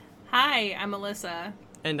Hi, I'm Alyssa.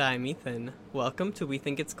 And I'm Ethan. Welcome to We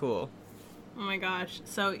Think It's Cool. Oh my gosh.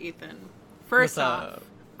 So, Ethan, What's first off, up?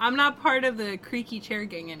 I'm not part of the creaky chair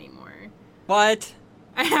gang anymore. What?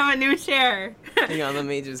 I have a new chair. Hang on, let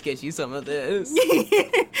me just get you some of this.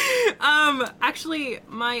 Actually,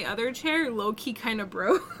 my other chair low-key kind of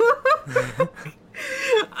broke.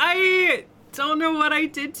 I don't know what I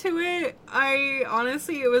did to it.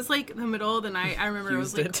 It was like the middle of the night. I remember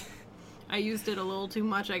I used it a little too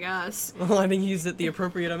much, I guess. Well, I didn't use it the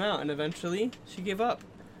appropriate amount, and eventually she gave up.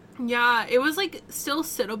 Yeah, it was like still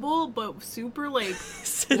sittable, but super like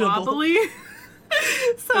Sittable. wobbly.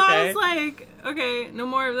 So I Okay. was like, okay, no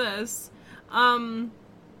more of this.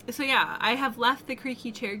 So yeah, I have left the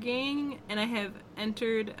creaky chair gang and I have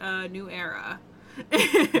entered a new era.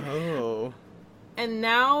 Oh. And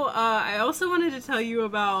now, I also wanted to tell you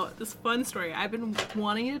about this fun story. I've been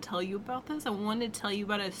wanting to tell you about this. I wanted to tell you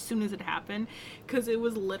about it as soon as it happened. Because it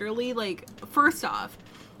was literally, like, first off,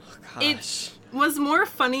 Oh, gosh. it was more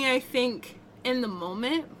funny, I think, in the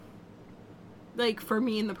moment. Like, for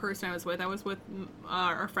me and the person I was with. I was with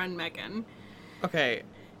our friend Megan. Okay,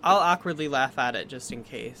 I'll awkwardly laugh at it just in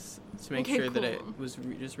case. To make Okay, sure that it cool. was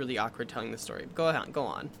just really awkward telling the story. Go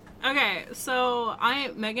on. Okay, so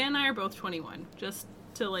Megan and I are both 21, just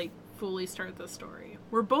to like fully start the story.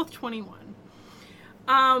 We're both 21.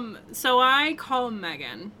 So I call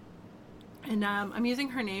Megan, and I'm using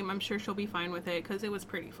her name. I'm sure she'll be fine with it because it was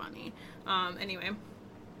pretty funny. Anyway,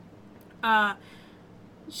 I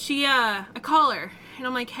call her, and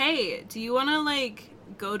I'm like, hey, do you want to like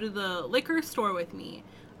go to the liquor store with me?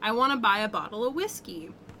 I want to buy a bottle of whiskey.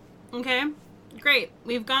 Okay. Great.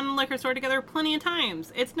 We've gone to the liquor store together plenty of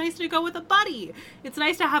times. It's nice to go with a buddy. It's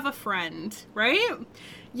nice to have a friend, right?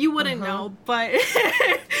 You wouldn't know, but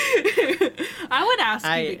I would ask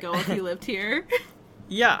you to go if you lived here.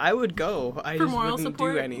 Yeah, I would go. I For just moral wouldn't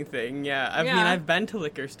support? do anything. Yeah, I mean, Yeah. I've been to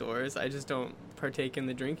liquor stores. I just don't partake in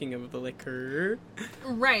the drinking of the liquor.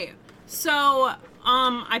 Right. So,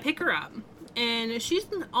 I pick her up, and she's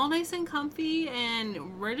all nice and comfy,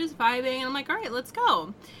 and we're just vibing, and I'm like, all right, let's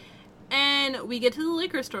go. And we get to the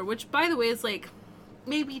liquor store, which, by the way, is like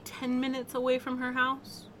maybe 10 minutes away from her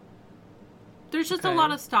house. There's just a Okay.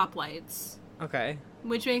 lot of stoplights, Okay.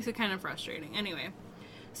 which makes it kind of frustrating. Anyway,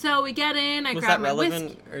 so we get in, I Was grab that my relevant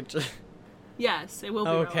whiskey. or just... Yes, it will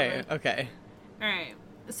be Okay, relevant. okay. All right.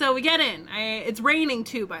 So we get in. It's raining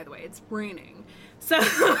too, by the way. It's raining. So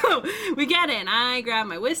we get in. I grab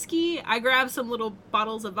my whiskey. I grab some little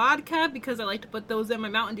bottles of vodka because I like to put those in my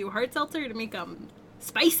Mountain Dew hard seltzer to make them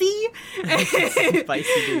spicy.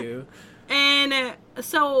 Spicy do. And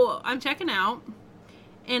so I'm checking out,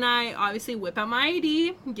 and I obviously whip out my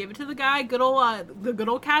ID, give it to the guy, the good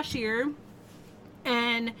old cashier,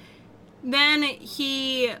 and then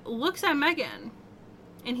he looks at Megan,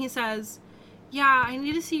 and he says, "Yeah, I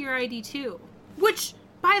need to see your ID too." Which,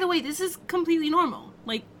 by the way, this is completely normal.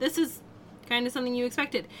 Like, this is kind of something you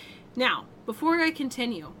expected. Now, before I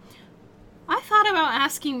continue, I thought about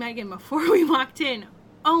asking Megan before we walked in,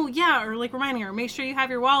 oh yeah, or like reminding her, make sure you have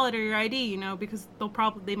your wallet or your ID, because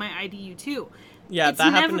they might ID you too. Yeah, It's that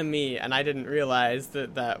never- happened to me, and I didn't realize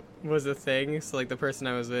that was a thing. So, like, the person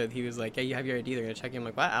I was with, he was like, yeah, you have your ID, they're gonna check you. I'm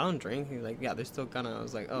like, what? I don't drink. He was like, yeah, they're still gonna. I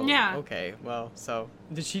was like, oh, Yeah. okay, well, so,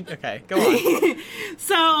 did she, okay, go on.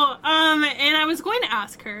 So, and I was going to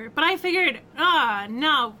ask her, but I figured,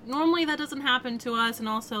 no, normally that doesn't happen to us, and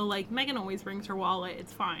also, like, Megan always brings her wallet,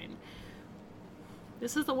 it's fine.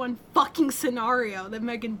 This is the one fucking scenario that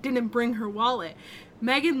Megan didn't bring her wallet.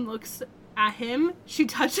 Megan looks at him, she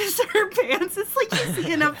touches her pants, it's like you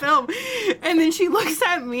see in a film, and then she looks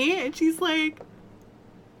at me, and she's like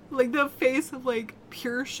the face of, like,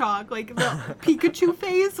 pure shock, like, the Pikachu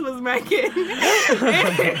face was Megan.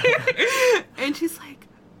 And she's like,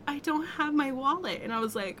 I don't have my wallet. And I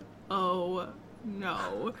was like, oh,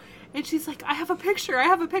 no. And she's like, I have a picture.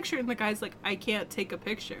 And the guy's like, I can't take a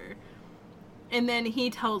picture. And then he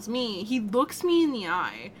looks me in the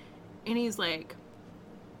eye, and he's like,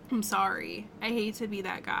 I'm sorry. I hate to be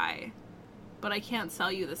that guy, but I can't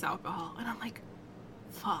sell you this alcohol. And I'm like,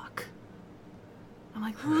 fuck. I'm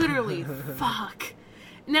like, literally, fuck.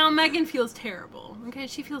 Now, Megan feels terrible, okay?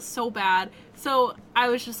 She feels so bad. So I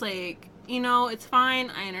was just like, it's fine.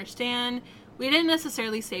 I understand. We didn't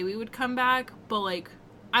necessarily say we would come back, but, like,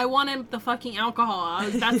 I wanted the fucking alcohol.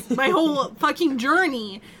 That's my whole fucking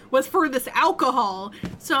journey was for this alcohol.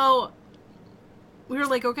 So we were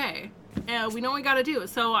like, okay, we know what we gotta do.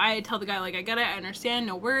 So I tell the guy, like, I get it. I understand.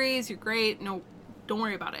 No worries. You're great. No, don't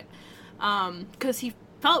worry about it. Because he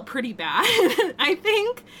felt pretty bad, I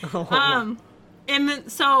think. And then,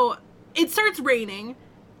 so it starts raining.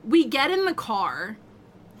 We get in the car,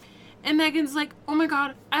 And Megan's like, oh my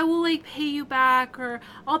god, I will, like, pay you back, or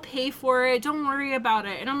I'll pay for it. Don't worry about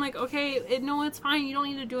it. And I'm like, okay, no, it's fine. You don't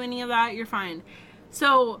need to do any of that. You're fine.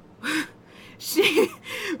 So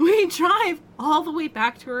we drive all the way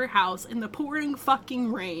back to her house in the pouring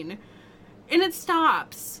fucking rain. And it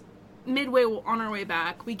stops midway on our way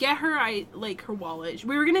back. We get her, her wallet.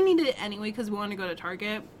 We were going to need it anyway because we wanted to go to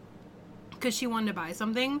Target because she wanted to buy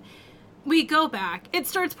something. We go back. It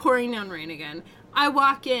starts pouring down rain again. I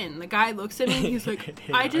walk in. The guy looks at me. He's like,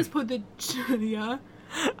 yeah. I just put the... yeah.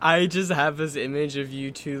 I just have this image of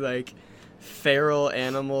you two, like, feral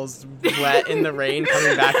animals wet in the rain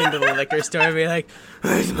coming back into the liquor store and be like,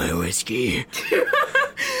 where's my whiskey?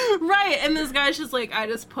 Right. And this guy's just like, I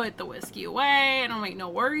just put the whiskey away. And I'm like, no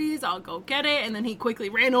worries. I'll go get it. And then he quickly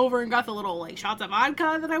ran over and got the little, like, shots of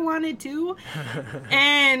vodka that I wanted too.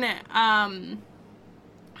 And,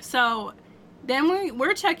 so... Then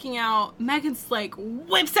we're checking out. Megan's like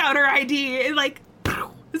whips out her ID and like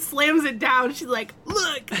slams it down. She's like,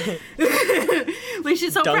 look, like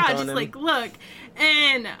she's so proud. She's like, look,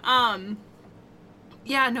 and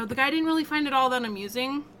yeah, no, the guy didn't really find it all that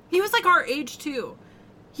amusing. He was like our age too.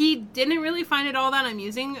 He didn't really find it all that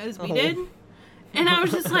amusing as we did, and I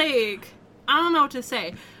was just like, I don't know what to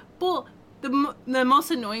say. Well, the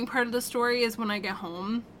most annoying part of the story is when I get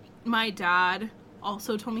home. My dad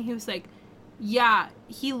also told me, he was like, yeah,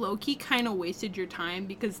 he low-key kind of wasted your time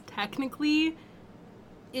because technically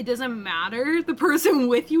it doesn't matter the person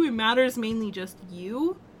with you. It matters mainly just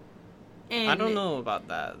you. And I don't know about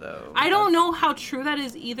that, though. I don't know how true that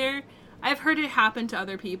is either. I've heard it happen to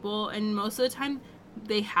other people, and most of the time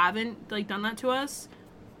they haven't, like, done that to us.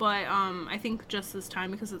 But I think just this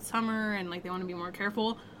time because it's summer and, like, they want to be more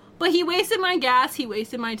careful. But he wasted my gas, he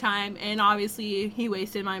wasted my time, and obviously he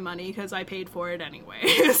wasted my money because I paid for it anyway.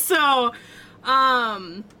 So...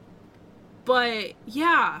 but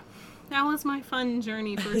yeah, that was my fun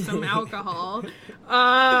journey for some alcohol.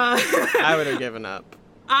 I would have given up.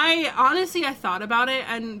 I thought about it,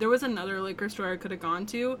 and there was another liquor store I could have gone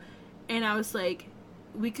to, and I was like,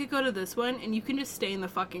 we could go to this one, and you can just stay in the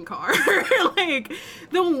fucking car. Like,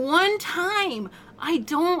 the one time I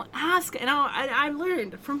don't ask, and I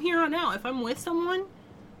learned from here on out, if I'm with someone,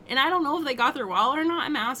 and I don't know if they got their wallet or not,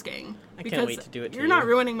 I'm asking. I can't wait to do it to you. You're not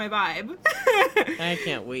ruining my vibe. I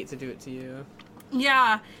can't wait to do it to you.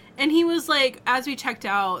 Yeah. And he was like, as we checked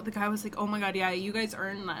out, the guy was like, oh my god, yeah, you guys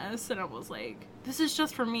earned this. And I was like, this is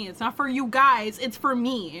just for me. It's not for you guys. It's for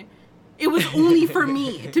me. It was only for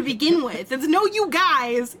me to begin with. It's no you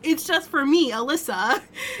guys. It's just for me, Alyssa.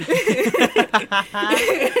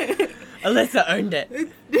 Alyssa earned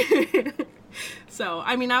it. So,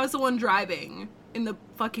 I mean, I was the one driving in the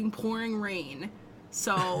fucking pouring rain.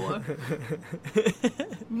 So,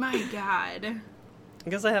 my god. I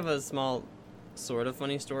guess I have a small, sort of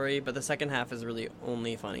funny story, but the second half is really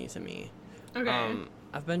only funny to me. Okay.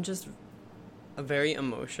 I've been just very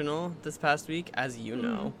emotional this past week, as you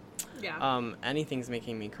know. Yeah. Anything's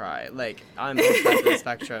making me cry. Like, on both sides of the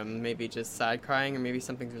spectrum, maybe just sad crying, or maybe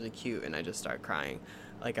something's really cute and I just start crying.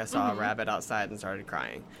 Like, I saw a rabbit outside and started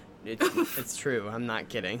crying. It's true. I'm not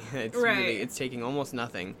kidding. It's right. Really, it's taking almost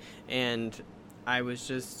nothing. And I was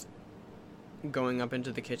just going up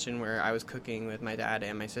into the kitchen where I was cooking with my dad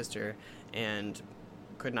and my sister and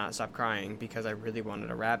could not stop crying because I really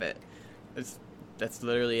wanted a rabbit. That's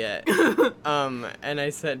literally it. And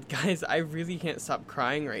I said, guys, I really can't stop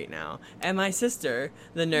crying right now. And my sister,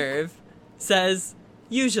 the nerve, says,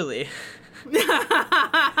 usually.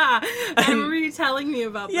 I remember you telling me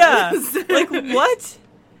about this. Yeah. Like, what?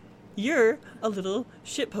 You're a little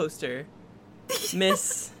shitposter.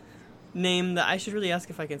 Miss name that I should really ask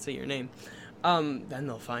if I can say your name. Then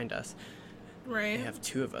they'll find us. Right. They have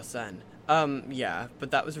two of us then. Yeah,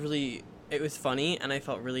 but that was really... It was funny, and I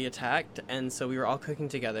felt really attacked, and so we were all cooking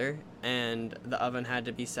together, and the oven had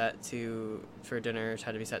to be set for dinner, it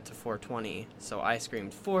had to be set to 420, so I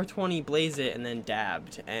screamed, 420, blaze it, and then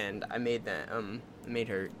dabbed, and I made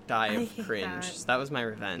her die of cringe. So that was my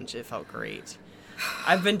revenge. It felt great.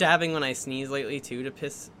 I've been dabbing when I sneeze lately, too, to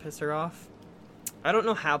piss her off. I don't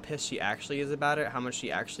know how pissed she actually is about it, how much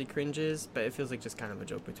she actually cringes, but it feels like just kind of a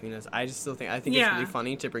joke between us. I think it's really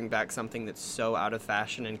funny to bring back something that's so out of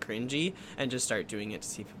fashion and cringy and just start doing it to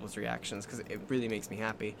see people's reactions, because it really makes me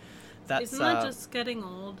happy. Isn't that just getting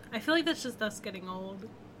old? I feel like that's just us getting old.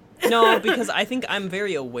 No, because I think I'm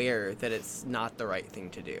very aware that it's not the right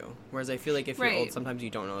thing to do. Whereas I feel like if you're old, sometimes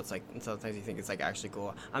you don't know it's like, sometimes you think it's like actually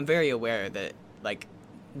cool. I'm very aware that like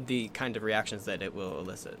the kind of reactions that it will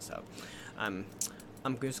elicit, so I'm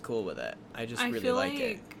just cool with it. I just really like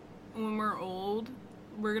it. When we're old,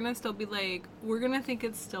 we're gonna still be like, we're gonna think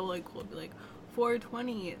it's still like cool to be like,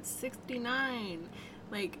 420, 69.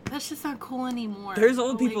 Like, that's just not cool anymore. There's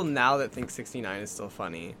old Like, people now that think 69 is still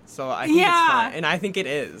funny. So I think it's fun. And I think it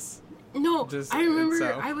is. No, Just, I remember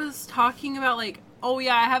so. I was talking about, like, oh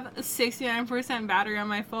yeah, I have a 69% battery on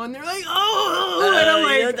my phone. They're like, oh, and I'm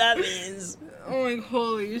like, you know what that means. I'm like,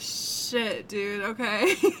 holy shit, dude.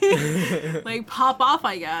 Okay. Like, pop off,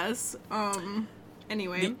 I guess.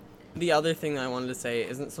 Anyway. The other thing that I wanted to say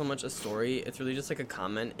isn't so much a story. It's really just like a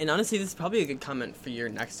comment. And honestly, this is probably a good comment for your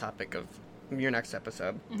next topic of your next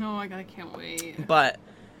episode. No, I can't wait. But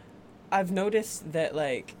I've noticed that,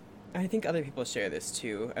 like, I think other people share this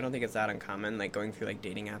too. I don't think it's that uncommon. Like, going through, like,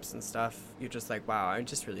 dating apps and stuff, you're just like, wow, I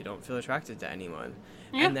just really don't feel attracted to anyone.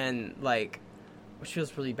 Yeah. And then, like, which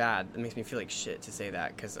feels really bad. It makes me feel like shit to say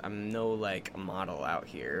that, because I'm no, like, a model out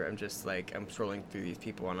here. I'm just, like, I'm scrolling through these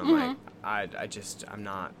people, and I'm like, I'm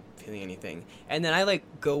not feeling anything. And then I, like,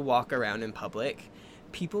 go walk around in public.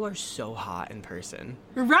 People are so hot in person.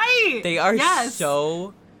 Right! They are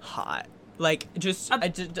so hot. Like, just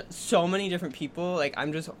so many different people. Like,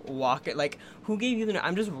 I'm just walking. Like, who gave you the...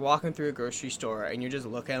 I'm just walking through a grocery store, and you're just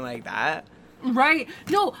looking like that. Right.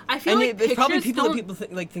 No, I feel like it's probably people don't... that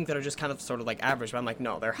people think that are just kind of sort of, like, average. But I'm like,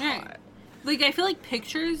 no, they're hot. Like, I feel like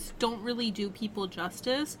pictures don't really do people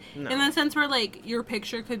justice. No. In the sense where, like, your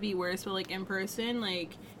picture could be worse, but, like, in person,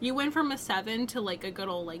 like, you went from a 7 to, like, a good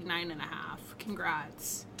old, like, 9.5.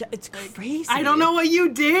 Congrats. It's like, crazy. I don't know what you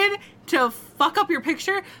did to fuck up your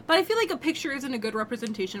picture, but I feel like a picture isn't a good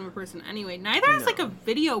representation of a person anyway. Neither is, like, a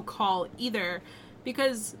video call either,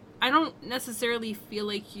 because I don't necessarily feel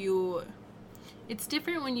like you... It's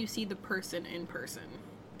different when you see the person in person.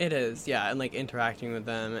 It is, yeah, and, like, interacting with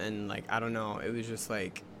them, and, like, I don't know, it was just,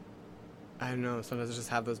 like, I don't know, sometimes I just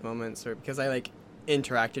have those moments, or because I, like,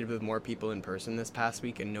 interacted with more people in person this past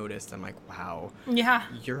week and noticed, I'm like, wow, yeah,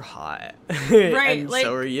 you're hot. Right. And like,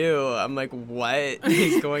 so are you. I'm like, what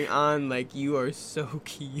is going on? Like, you are so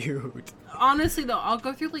cute. Honestly, though, I'll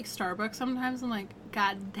go through, like, Starbucks sometimes. I'm like,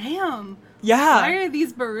 god damn. Yeah. Why are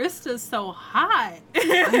these baristas so hot?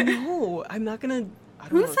 I know. I'm not gonna...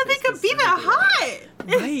 Who said they could be that hot?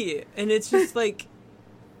 Right. And it's just, like,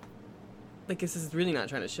 this is really not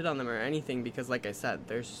trying to shit on them or anything, because, like I said,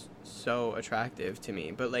 they're so attractive to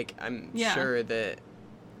me. But, like, I'm sure that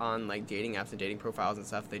on, like, dating apps and dating profiles and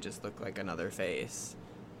stuff, they just look like another face.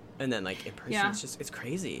 And then, like, in person, it's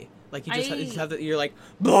crazy. Like, you just have you're like,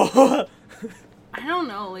 I don't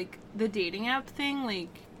know, like, the dating app thing,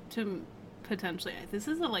 like, to potentially, this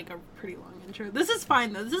is, a pretty long intro. This is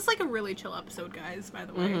fine, though. This is, like, a really chill episode, guys, by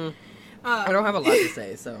the way. Mm-hmm. I don't have a lot to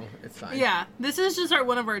say, so it's fine. Yeah, this is just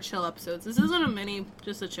one of our chill episodes. This isn't a mini,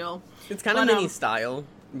 just a chill. It's kind of mini style,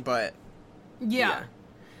 but... Yeah.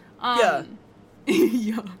 Yeah.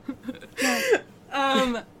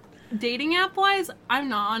 Dating app-wise, I'm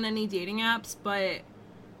not on any dating apps, but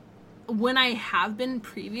when I have been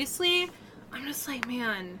previously, I'm just like,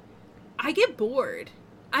 man, I get bored.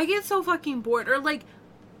 I get so fucking bored. Or, like,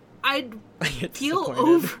 I feel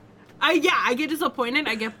over... I get disappointed.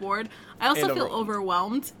 I get bored. I also feel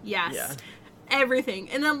overwhelmed. Yes. Yeah. Everything.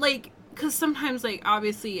 And then, like, because sometimes, like,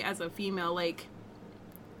 obviously, as a female, like,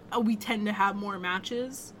 we tend to have more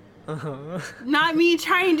matches. Uh-huh. Not me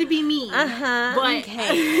trying to be mean. Uh-huh. But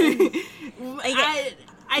okay.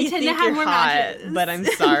 I tend to have more matches. But I'm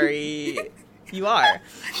sorry. You are.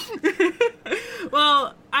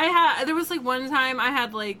 Well, there was, like, one time I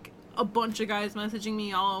had, like, a bunch of guys messaging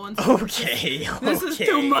me all at once. Okay. This is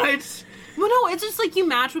too much. Well, no, it's just like you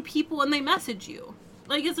match with people and they message you.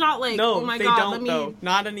 Like, it's not like, oh my god, let me... No, they don't, though.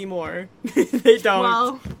 Not anymore. They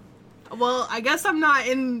don't. Well, I guess I'm not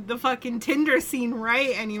in the fucking Tinder scene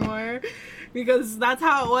right anymore. Because that's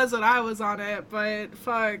how it was when I was on it. But,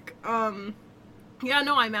 fuck. Yeah,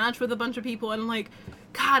 no, I matched with a bunch of people and I'm like,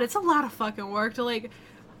 god, it's a lot of fucking work to, like...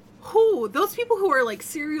 Those people who are, like,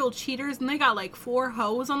 serial cheaters and they got, like, 4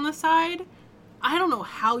 hoes on the side? I don't know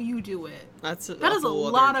how you do it. That is a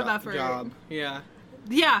lot of effort. Job. Yeah.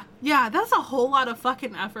 Yeah, that's a whole lot of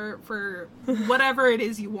fucking effort for whatever it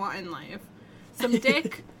is you want in life. Some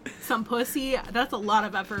dick, some pussy, that's a lot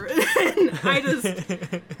of effort. And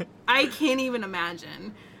I can't even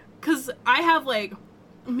imagine. Because I have, like,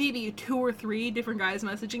 maybe 2 or 3 different guys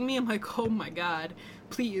messaging me. I'm like, oh my god,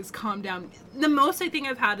 please calm down. The most I think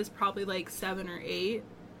I've had is probably, like, 7 or 8.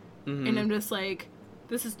 Mm-hmm. And I'm just like,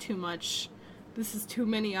 this is too much. This is too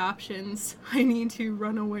many options. I need to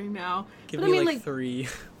run away now. Give me, like 3.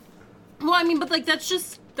 Well, I mean, but, like, that's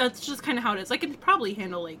just kind of how it is. I could probably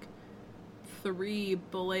handle, like, 3,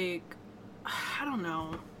 but, like, I don't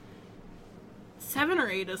know. 7 or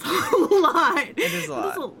 8 is a lot. It is a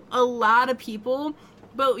lot. It's a lot of people.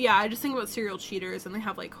 But, yeah, I just think about serial cheaters, and they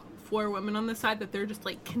have, like, 4 women on the side that they're just,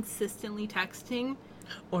 like, consistently texting.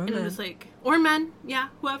 Or and men. I'm just like, or men, yeah,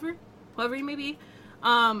 whoever you may be.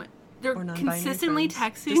 They're consistently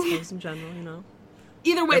texting. Just hoes in general, you know.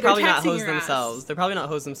 Either way, they're probably texting not hoes your themselves. ass. They're probably not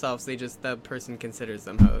hoes themselves. The person considers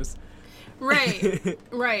them hoes. Right,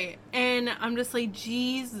 right. And I'm just like,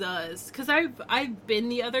 Jesus, because I've been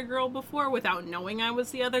the other girl before without knowing I was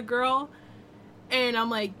the other girl, and I'm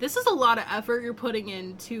like, this is a lot of effort you're putting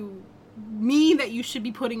into me that you should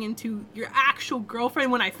be putting into your actual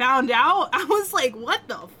girlfriend. When I found out, I was like, what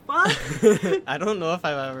the fuck? I don't know if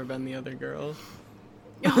I've ever been the other girl.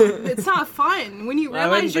 It's not fun when you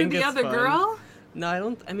realize you're the other girl. No, I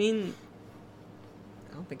don't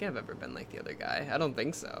think I've ever been like the other guy. I don't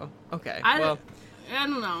think so. Okay, I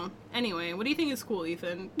don't know. Anyway, what do you think is cool,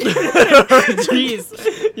 Ethan?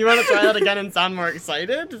 Jeez. You want to try that again and sound more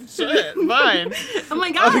excited? Shit, fine. Oh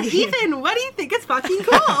my god, okay. Ethan, what do you think is fucking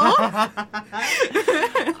cool?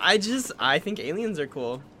 I think aliens are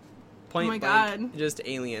cool. Point oh my blank, god. just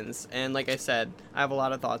aliens. And like I said, I have a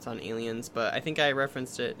lot of thoughts on aliens, but I think I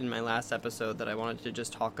referenced it in my last episode that I wanted to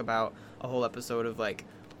just talk about a whole episode of like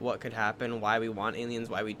what could happen, why we want aliens,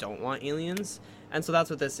 why we don't want aliens. And so that's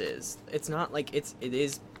what this is. It's not like it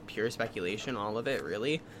is pure speculation, all of it,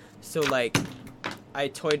 really. So like I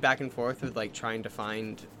toyed back and forth with like trying to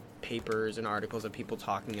find papers and articles of people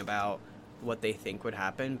talking about what they think would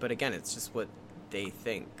happen, but again, it's just what they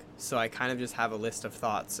think. So I kind of just have a list of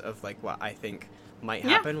thoughts of like what I think might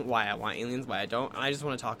happen, why I want aliens, why I don't, and I just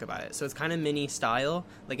want to talk about it. So it's kind of mini style.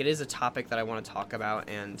 Like it is a topic that I want to talk about,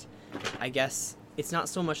 and I guess it's not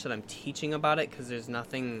so much that I'm teaching about it because there's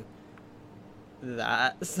nothing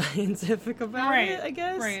that scientific about it, I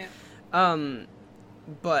guess. Right.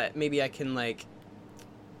 But maybe I can like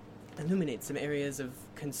illuminate some areas of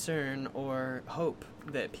concern or hope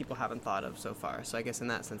that people haven't thought of so far. So I guess in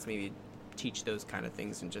that sense, maybe teach those kind of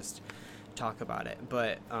things and just talk about it.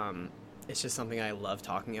 But it's just something I love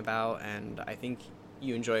talking about, and I think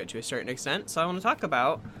you enjoy it to a certain extent. So I want to talk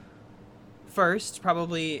about first,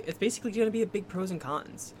 probably, it's basically going to be a big pros and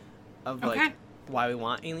cons of like why we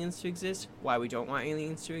want aliens to exist, why we don't want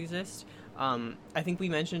aliens to exist. I think we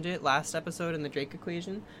mentioned it last episode in the Drake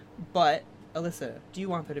equation, but Alyssa, do you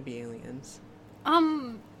want there to be aliens?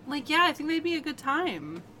 Like, yeah, I think they'd be a good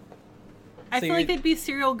time. I feel like they'd be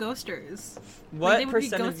serial ghosters. What like, they would be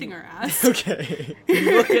ghosting our ass. Okay,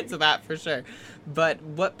 we'll get to that for sure. But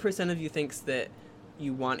what percent of you thinks that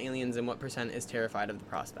you want aliens, and what percent is terrified of the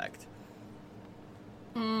prospect?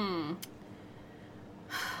 Man,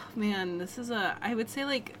 this is I would say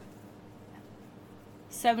like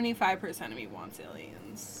 75% of me wants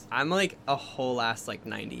aliens. I'm like a whole ass like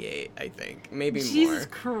 98, I think. Maybe Jesus more. Jesus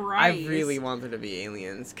Christ. I really want there to be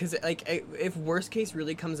aliens. Because like, if worst case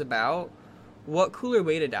really comes about, what cooler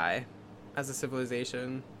way to die as a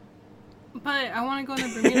civilization? But I want to go in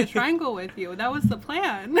the Bermuda Triangle with you. That was the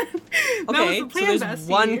plan. Okay, was the plan, so there's bestie.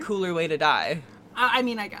 one cooler way to die. I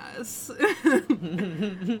mean, I guess.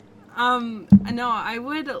 No, I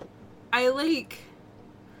like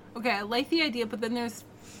the idea, but then there's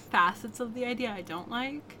facets of the idea I don't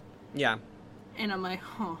like. Yeah. And I'm like,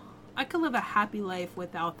 I could live a happy life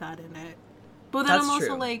without that in it. But then I'm also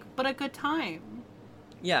true. like, but a good time.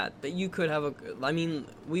 Yeah, that you could have I mean,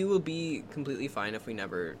 we will be completely fine if we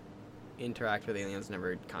never interact with aliens,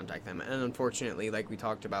 never contact them. And unfortunately, like we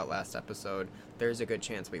talked about last episode, there's a good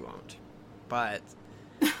chance we won't. But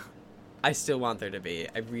I still want there to be.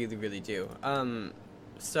 I really, really do.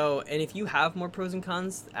 So, and if you have more pros and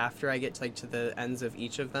cons, after I get to the ends of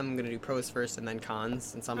each of them, I'm going to do pros first and then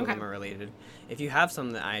cons, and some of them are related. If you have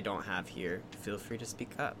some that I don't have here, feel free to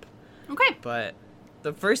speak up. Okay. But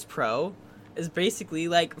the first pro is basically,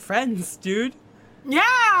 like, friends, dude.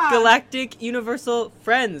 Yeah! Galactic universal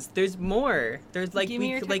friends. There's more. There's, like, give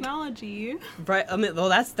me your technology. Right, I mean, well,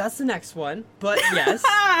 that's the next one. But, yes.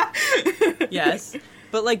 Yes.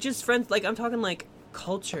 But, like, just friends, like, I'm talking, like,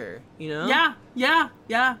 culture, you know? Yeah.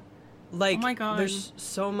 Like, oh my God. There's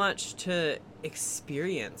so much to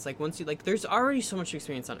experience. Like, once you, like, there's already so much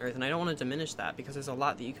experience on Earth, and I don't want to diminish that, because there's a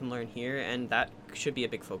lot that you can learn here, and that should be a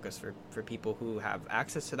big focus for people who have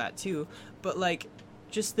access to that, too. But, like,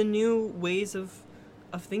 just the new ways of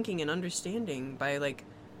thinking and understanding by, like,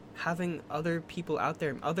 having other people out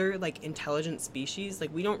there, other, like, intelligent species.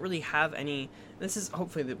 Like, we don't really have any, this is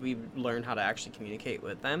hopefully that we learn how to actually communicate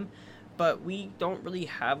with them, but we don't really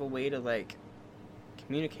have a way to, like,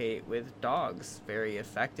 communicate with dogs very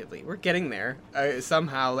effectively. We're getting there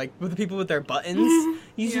somehow, like, with the people with their buttons.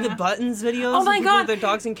 You see the buttons videos oh my of people God. with their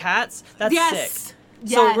dogs and cats? That's sick.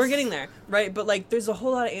 So we're getting there, right? But, like, there's a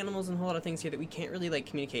whole lot of animals and a whole lot of things here that we can't really, like,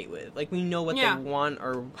 communicate with. Like, we know what they want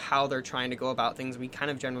or how they're trying to go about things. We kind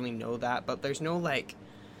of generally know that, but there's no, like,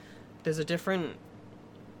 there's a different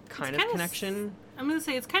kind of connection. I'm going to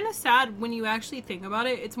say it's kind of sad when you actually think about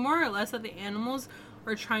it. It's more or less that the animals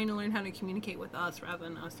are trying to learn how to communicate with us rather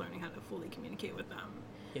than us learning how to fully communicate with them.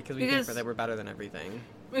 Yeah, because we think that we're better than everything.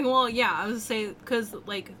 Well, yeah, I was going to say, because,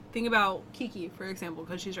 like, think about Kiki, for example,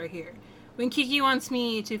 because she's right here. When Kiki wants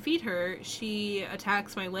me to feed her, she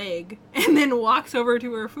attacks my leg and then walks over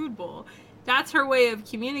to her food bowl. That's her way of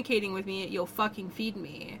communicating with me. You'll fucking feed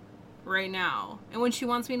me right now. And when she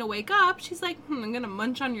wants me to wake up, she's like, I'm gonna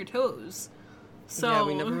munch on your toes. So yeah,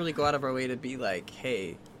 we never really go out of our way to be like,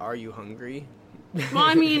 hey, are you hungry? Well,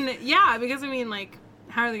 I mean, yeah, because I mean, like,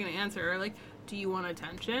 how are they gonna answer her? Like, do you want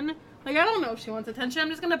attention? Like, I don't know if she wants attention. I'm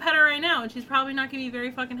just gonna pet her right now, and she's probably not gonna be very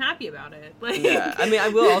fucking happy about it. Like, yeah, I mean, I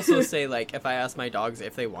will also say, like, if I ask my dogs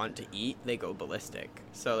if they want to eat, they go ballistic.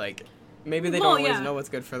 So, like, maybe they don't always know what's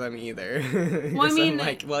good for them either. Well, I mean, I'm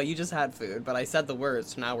like, well, you just had food, but I said the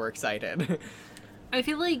words, so now we're excited. I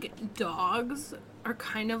feel like dogs are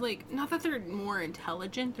kind of like, not that they're more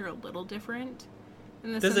intelligent, they're a little different.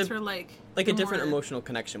 In the sense where, like a different emotional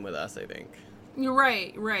connection with us, I think. You're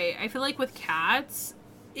right. I feel like with cats,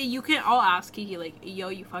 I'll ask Kiki, like, yo,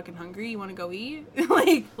 you fucking hungry? You want to go eat?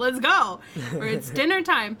 Like, let's go. Or it's dinner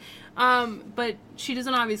time. But she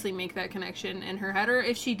doesn't obviously make that connection in her head. Or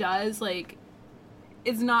if she does, like,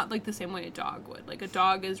 it's not, like, the same way a dog would. Like, a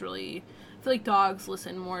dog is really... I feel like dogs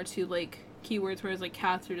listen more to, like, keywords, whereas, like,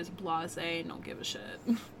 cats are just blasé and don't give a shit.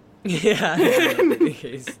 Yeah.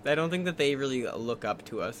 I don't think that they really look up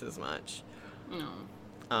to us as much. No.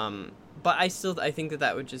 But I think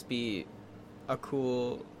that would just be a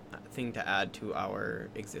cool thing to add to our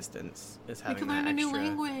existence, is having that extra. We can learn a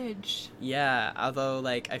new language. Yeah, although,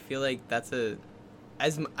 like, I feel like that's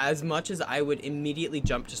as much as I would immediately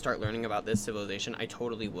jump to start learning about this civilization, I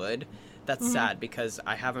totally would. That's sad because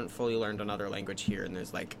I haven't fully learned another language here, and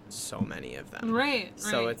there's, like, so many of them. Right.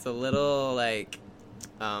 So it's a little, like,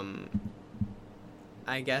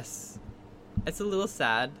 I guess it's a little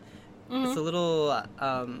sad. It's a little,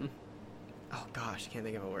 oh gosh, I can't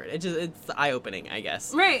think of a word. It's eye-opening, I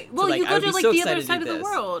guess. Right. Well, you go to, like, the other side of the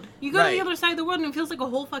world. You go to the other side of the world and it feels like a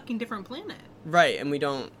whole fucking different planet. Right, and we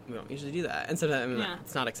don't usually do that. And sometimes, I mean,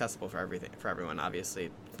 it's not accessible for everyone,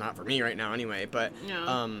 obviously. It's not for me right now anyway, but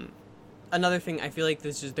another thing, I feel like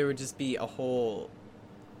there would just be a whole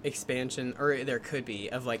expansion, or there could be,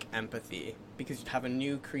 of, like, empathy, because you'd have a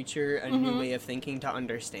new creature, a new way of thinking to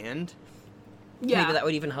understand. Yeah. Maybe that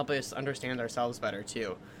would even help us understand ourselves better,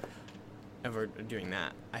 too. If we're doing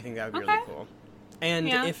that, I think that would be really cool. And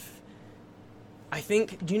do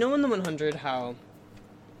you know in the 100 how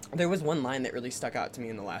there was one line that really stuck out to me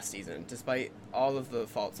in the last season, despite all of the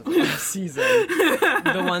faults of the last season?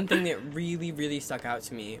 The one thing that really, really stuck out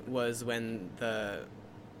to me was when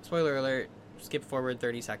spoiler alert, skip forward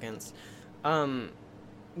 30 seconds,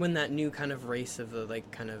 when that new kind of race of the, like,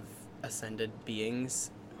 kind of ascended beings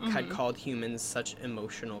had called humans such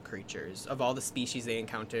emotional creatures. Of all the species they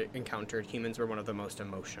encountered, humans were one of the most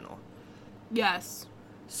emotional. Yes.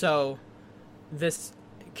 So, this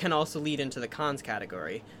can also lead into the cons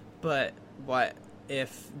category, but what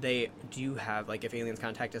if they do have, like, if aliens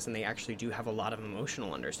contact us and they actually do have a lot of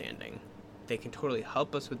emotional understanding? They can totally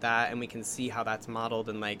help us with that, and we can see how that's modeled,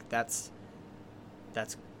 and, like, that's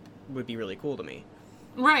would be really cool to me.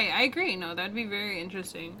 Right, I agree. No, that'd be very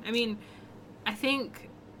interesting. I mean, I think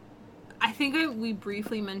we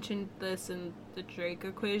briefly mentioned this in the Drake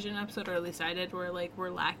equation episode, or at least I did, where, like, we're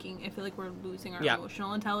lacking. I feel like we're losing our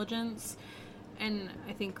emotional intelligence, and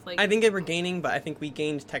I think, like, we're gaining, but I think we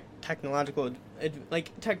gained technologically,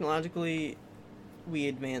 we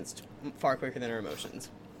advanced far quicker than our emotions.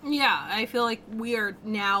 Yeah, I feel like we are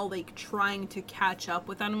now, like, trying to catch up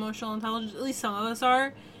with that emotional intelligence. At least some of us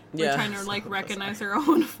are. We're trying to, like, recognize our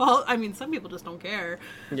own fault. I mean, some people just don't care.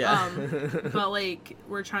 Yeah. But, like,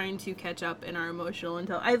 we're trying to catch up in our emotional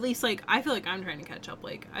intelligence. At least, like, I feel like I'm trying to catch up.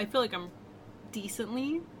 Like, I feel like I'm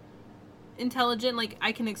decently intelligent. Like,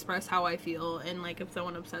 I can express how I feel. And, like, if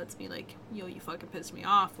someone upsets me, like, yo, you fucking pissed me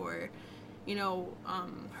off. Or, you know,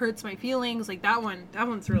 hurts my feelings. Like, that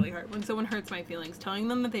one's really hard. When someone hurts my feelings, telling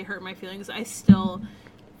them that they hurt my feelings, I still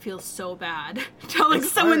feel so bad telling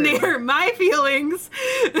someone they hurt my feelings.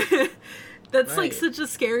 That's like such a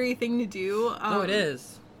scary thing to do. Oh, it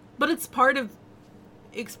is. But it's part of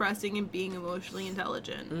expressing and being emotionally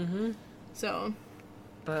intelligent. Mm-hmm. So.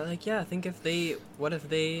 But, like, yeah, what if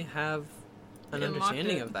they have an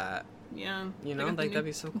understanding of that? Yeah. You know, like, that'd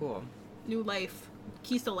be so cool. New life.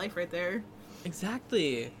 Keys to life right there.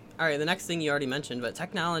 Exactly. All right, the next thing you already mentioned, but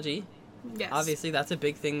technology. Yes. Obviously, that's a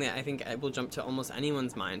big thing that I think will jump to almost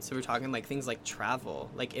anyone's mind. So we're talking like things like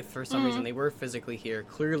travel. Like if for some reason they were physically here,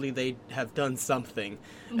 clearly they have done something.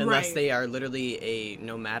 Unless they are literally a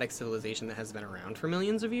nomadic civilization that has been around for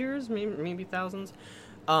millions of years, maybe thousands.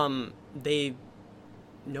 They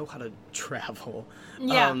know how to travel.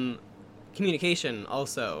 Yeah. Communication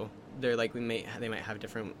also. They're like they might have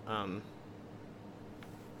different.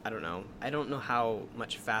 I don't know. I don't know how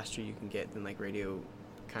much faster you can get than like radio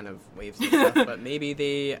kind of waves and stuff, but maybe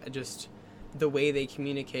they just the way they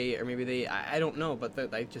communicate, or maybe I don't know, but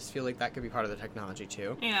I just feel like that could be part of the technology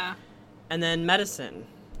too. Yeah. And then medicine.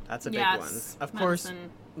 That's a big one. Of course, medicine.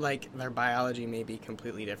 like their biology may be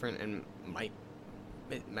completely different and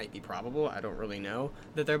it might be probable. I don't really know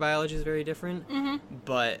that their biology is very different.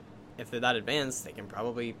 But if they're that advanced, they can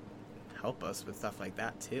probably help us with stuff like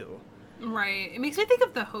that too. Right. It makes me think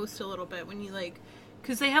of The Host a little bit when you like,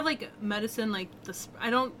 because they have like medicine like this.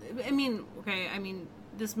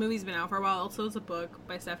 This movie's been out for a while. Also, it's a book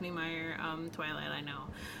by Stephanie Meyer, Twilight. I know,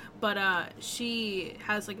 but she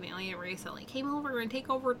has like an alien race that like came over and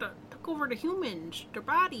took over the humans, their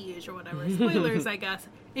bodies or whatever. Spoilers, I guess.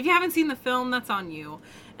 If you haven't seen the film, that's on you.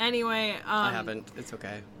 Anyway, I haven't. It's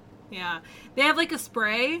okay. Yeah, they have like a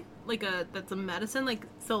spray, that's a medicine. Like,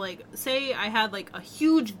 so like, say I had like a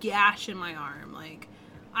huge gash in my arm. Like,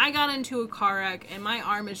 I got into a car wreck and my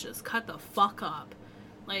arm is just cut the fuck up.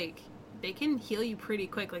 Like, they can heal you pretty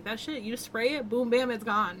quick. Like, that shit, you just spray it, boom, bam, it's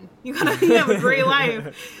gone. You have a great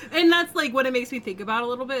life. And that's like what it makes me think about a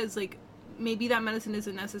little bit. Is like, maybe that medicine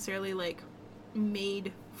isn't necessarily like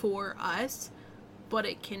made for us, but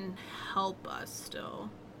it can help us still.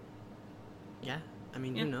 Yeah. I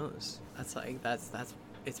mean, who knows? That's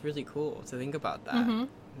it's really cool to think about that.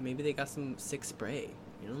 Maybe they got some sick spray.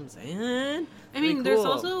 You know what I'm saying? I mean, there's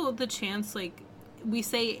also the chance, like, we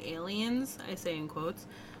say aliens, I say in quotes,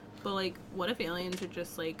 but, like, what if aliens are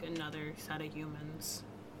just, like, another set of humans?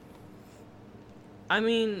 I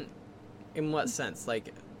mean, in what sense?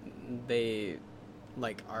 Like, they,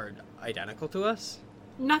 like, are identical to us?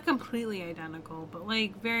 Not completely identical, but,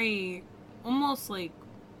 like, almost, like,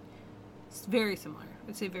 very similar.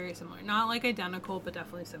 I'd say very similar. Not, like, identical, but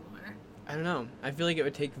definitely similar. I don't know. I feel like it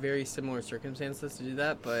would take very similar circumstances to do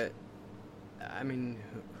that, but, I mean,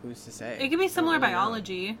 who's to say? It could be similar really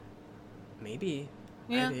biology. Know. Maybe.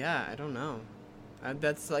 Yeah. I don't know.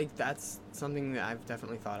 That's something that I've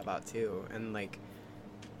definitely thought about, too. And, like,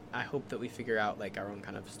 I hope that we figure out, like, our own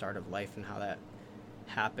kind of start of life and how that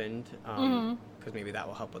happened, because maybe that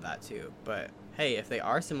will help with that, too. But, hey, if they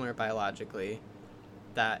are similar biologically,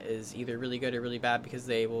 that is either really good or really bad, because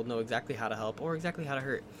they will know exactly how to help or exactly how to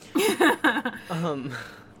hurt.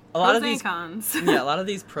 A lot of these cons. Yeah, a lot of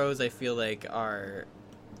these pros I feel like are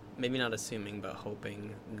maybe not assuming but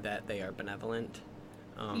hoping that they are benevolent.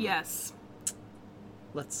 Yes.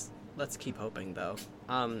 Let's keep hoping though.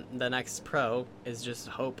 The next pro is just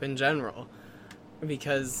hope in general,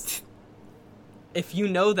 because if you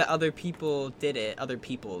know that other people did it, other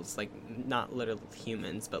people's, like, not literal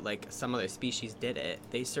humans, but, like, some other species did it,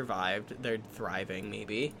 they survived, they're thriving,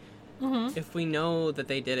 maybe. If we know that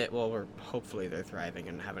they did it, well, hopefully they're thriving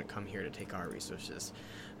and haven't come here to take our resources.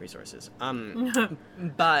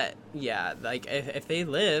 But, yeah, like, if they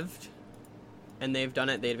lived, and they've done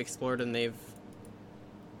it, they've explored, and they've,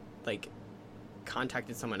 like,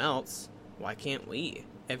 contacted someone else, why can't we?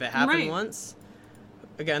 If it happened once...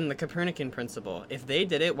 Again, the Copernican principle. If they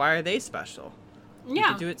did it, why are they special? Yeah. You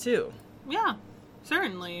could do it too. Yeah,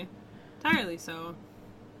 certainly. Entirely so.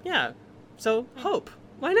 Yeah. So, hope.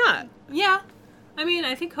 Why not? Yeah. I mean,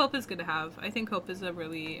 I think hope is good to have. I think hope is a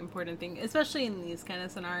really important thing, especially in these kind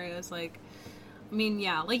of scenarios. Like, I mean,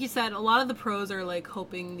 yeah, like you said, a lot of the pros are, like,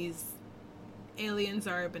 hoping these aliens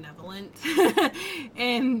are benevolent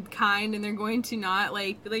and kind, and they're going to not,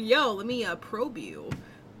 like, yo, let me probe you.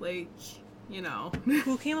 Like... You know.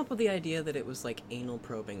 Who came up with the idea that it was, like, anal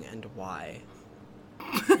probing, and why?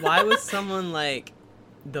 Why was someone like,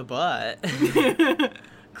 the butt?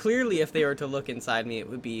 Clearly, if they were to look inside me, it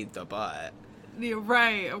would be the butt. Yeah,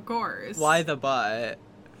 right, of course. Why the butt?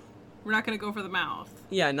 We're not gonna go for the mouth.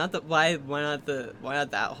 Yeah, not the why not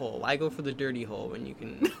that hole? Why go for the dirty hole when you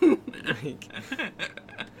can like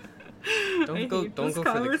don't go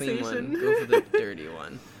for the clean one. Go for the dirty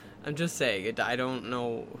one. I'm just saying, I don't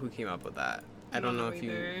know who came up with that. I don't know if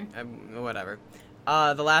either. Whatever.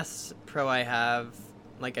 The last pro I have,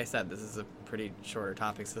 like I said, this is a pretty shorter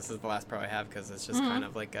topic, so this is the last pro I have, because it's just kind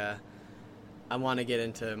of like I want to get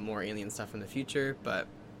into more alien stuff in the future, but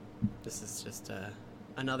this is just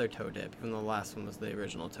another toe dip, even though the last one was the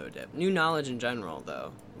original toe dip. New knowledge in general,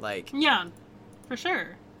 though. Like... Yeah, for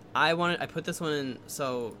sure. I put this one in,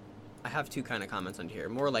 so I have two kind of comments on here.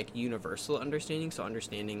 More like universal understanding, so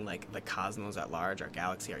understanding like the cosmos at large, our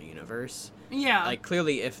galaxy, our universe. Yeah. Like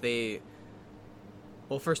clearly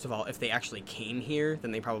well, first of all, if they actually came here,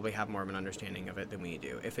 then they probably have more of an understanding of it than we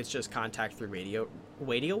do. If it's just contact through radio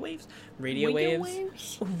waves, then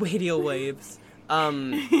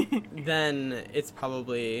it's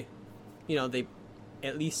probably, they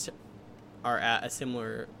at least are at a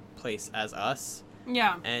similar place as us.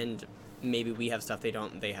 Yeah. And maybe we have stuff they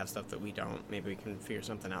don't, they have stuff that we don't. Maybe we can figure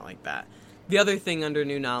something out like that. The other thing under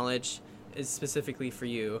new knowledge is specifically for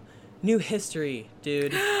you. New history,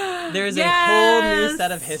 dude. There's a whole new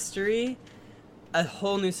set of history, a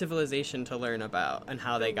whole new civilization to learn about and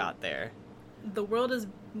how they got there. The world is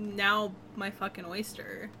now my fucking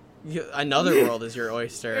oyster. Another world is your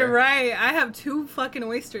oyster. Right. I have 2 fucking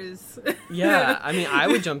oysters. Yeah. I mean, I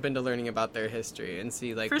would jump into learning about their history and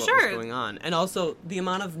see, like, what's going on. And also, the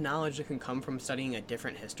amount of knowledge that can come from studying a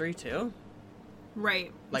different history, too.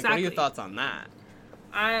 Right. Like, exactly. What are your thoughts on that?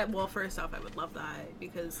 Well, first off, I would love that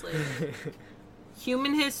because, like,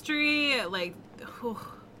 human history, like,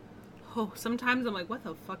 sometimes I'm like, what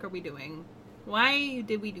the fuck are we doing? Why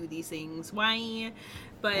did we do these things? Why?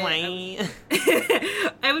 But it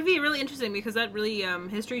would be really interesting because that really,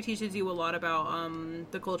 history teaches you a lot about,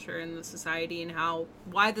 the culture and the society and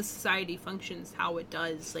why the society functions how it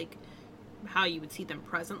does, like, how you would see them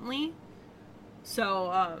presently.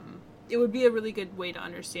 So, it would be a really good way to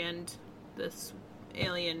understand this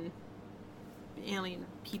alien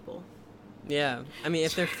people. Yeah, I mean,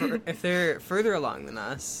 if they're further along than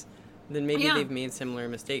us, then maybe they've made similar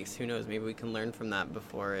mistakes. Who knows? Maybe we can learn from that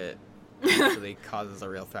before it actually causes a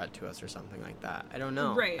real threat to us or something like that. I don't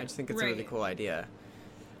know. Right. I just think it's a really cool idea.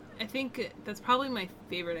 I think that's probably my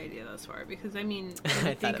favorite idea thus far because I mean, when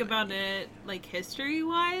you think about it, like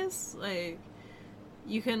history-wise, like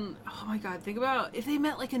you can. Oh my god, think about if they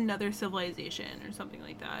met like another civilization or something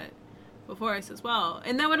like that before us as well,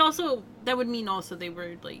 and that would mean also they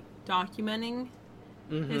were like documenting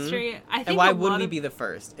history. I think. And why would we be the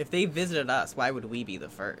first? If they visited us, why would we be the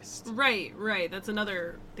first? Right. That's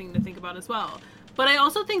another thing to think about as well. But I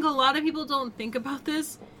also think a lot of people don't think about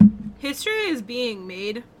this. History is being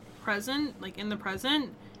made present, like in the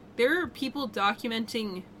present. There are people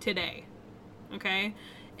documenting today. Okay?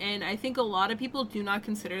 And I think a lot of people do not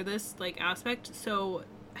consider this like aspect. So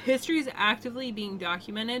history is actively being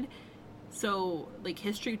documented. So, like,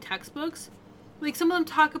 history textbooks, like, some of them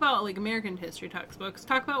talk about, like, American history textbooks,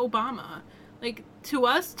 talk about Obama. Like,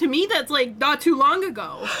 to me, that's, like, not too long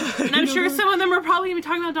ago. And I'm sure some of them are probably going to be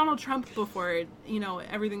talking about Donald Trump before,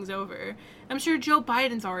 everything's over. I'm sure Joe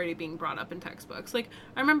Biden's already being brought up in textbooks. Like,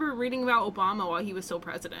 I remember reading about Obama while he was still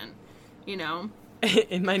president,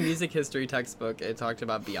 In my music history textbook, it talked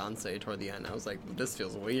about Beyonce toward the end. I was like, this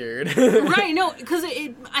feels weird. Right, no, because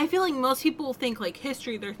I feel like most people think, like,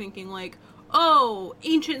 history, they're thinking, like, oh,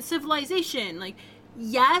 ancient civilization. Like,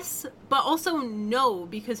 yes, but also no,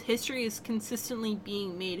 because history is consistently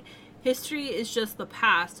being made. History is just the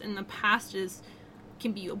past, and the past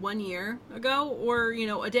can be 1 year ago or,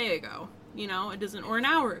 a day ago. It doesn't, or an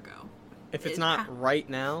hour ago. If it's not right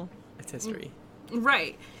now, it's history.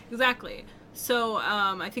 Right, exactly. So,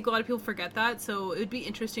 I think a lot of people forget that, so it would be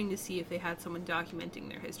interesting to see if they had someone documenting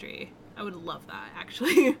their history. I would love that,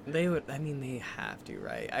 actually. They have to,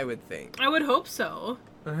 right? I would think. I would hope so.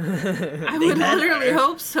 I would literally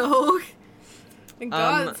hope so. Thank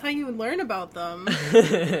God, that's how you would learn about them.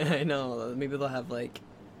 I know. Maybe they'll have, like,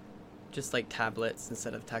 just, like, tablets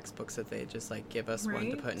instead of textbooks that they just, like, give us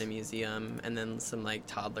one to put in a museum, and then some, like,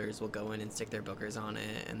 toddlers will go in and stick their bookers on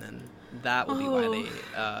it, and then that will be why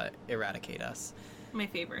they eradicate us. My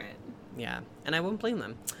favorite. Yeah, and I won't blame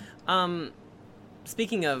them.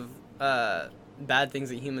 Speaking of bad things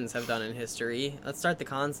that humans have done in history, let's start the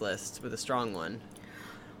cons list with a strong one.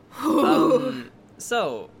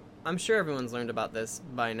 So, I'm sure everyone's learned about this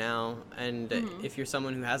by now, and if you're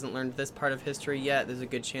someone who hasn't learned this part of history yet, there's a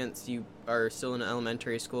good chance you are still in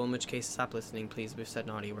elementary school, in which case, stop listening, please. We've said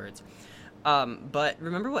naughty words. But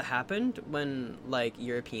remember what happened when, like,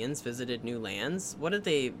 Europeans visited new lands? What did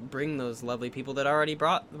they bring those lovely people that already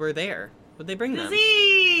were there? What did they bring them?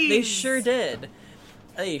 Disease! They sure did.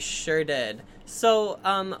 They sure did. So,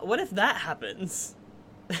 what if that happens?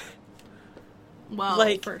 Well,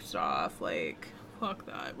 like, first off, like, fuck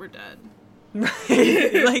that, we're dead.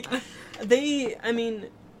 Right?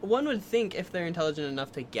 Like, one would think if they're intelligent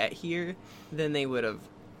enough to get here, then they would have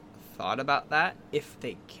thought about that if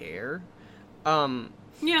they care.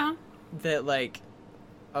 Yeah. That, like,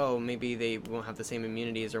 oh, maybe they won't have the same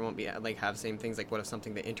immunities or won't be like have same things. Like, what if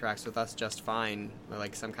something that interacts with us just fine, or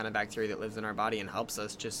like some kind of bacteria that lives in our body and helps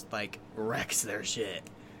us, just like wrecks their shit?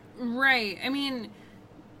 Right. I mean,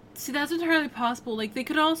 see, that's entirely possible. Like, they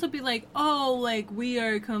could also be like, oh, like, we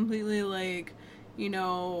are completely, like, you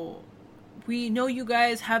know, we know you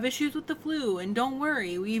guys have issues with the flu, and don't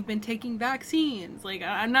worry, we've been taking vaccines. Like,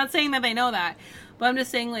 I'm not saying that they know that, but I'm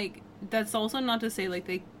just saying, like, that's also not to say, like,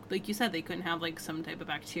 they, like you said, they couldn't have, like, some type of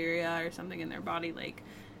bacteria or something in their body, like,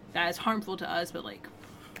 that is harmful to us, but, like,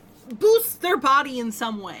 boosts their body in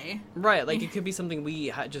some way. Right, like it could be something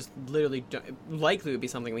we just literally don't, likely would be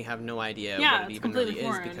something we have no idea what it even really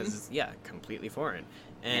foreign. is, because it's, completely foreign.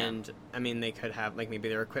 And I mean, they could have, like, maybe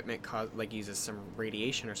their equipment uses some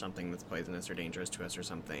radiation or something that's poisonous or dangerous to us or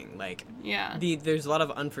something. Like, there's a lot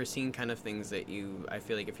of unforeseen kind of things that I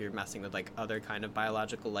feel like if you're messing with, like, other kind of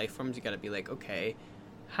biological life forms, you gotta be like, okay,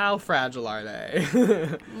 how fragile are they?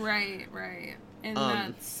 Right. And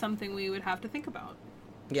that's something we would have to think about.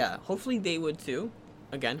 Yeah, hopefully they would too.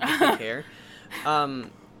 Again, if they care.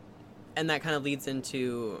 And that kind of leads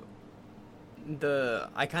into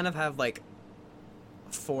I kind of have, like,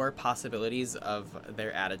 4 possibilities of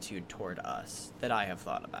their attitude toward us that I have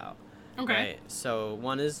thought about. Okay. Right? So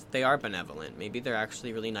one is they are benevolent. Maybe they're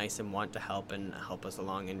actually really nice and want to help us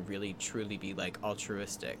along and really truly be, like,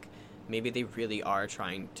 altruistic. Maybe they really are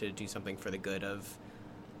trying to do something for the good of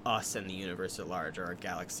us and the universe at large, or our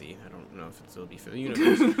galaxy. I don't know if it'll be for the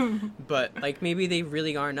universe. But, like, maybe they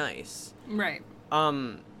really are nice. Right.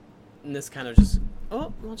 And this kind of just...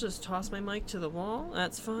 Oh, I'll just toss my mic to the wall.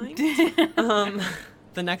 That's fine.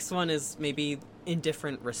 The next one is maybe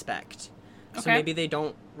indifferent respect. So maybe they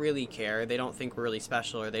don't really care. They don't think we're really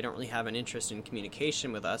special, or they don't really have an interest in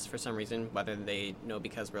communication with us for some reason, whether they know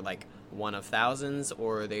because we're, like, one of thousands,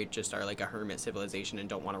 or they just are, like, a hermit civilization and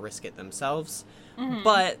don't want to risk it themselves. Mm-hmm.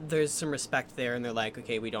 But there's some respect there, and they're like,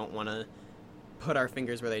 okay, we don't want to put our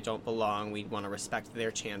fingers where they don't belong. We want to respect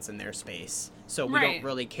their chance and their space. So we don't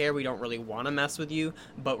really care. We don't really want to mess with you,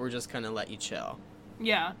 but we're just going to let you chill.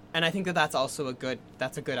 Yeah. And I think that's also a good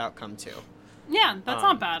outcome too. Yeah, that's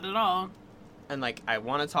not bad at all. And, like, I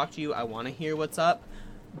want to talk to you. I want to hear what's up.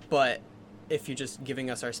 But if you're just giving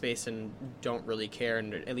us our space and don't really care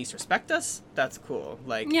and at least respect us, that's cool.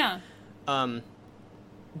 Like, yeah.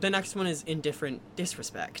 The next one is indifferent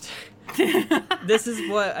disrespect. This is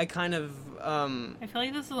what I kind of... I feel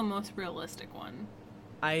like this is the most realistic one.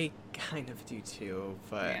 I kind of do too,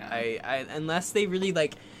 but I unless they really,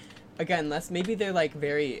 like... Again, unless maybe they're, like,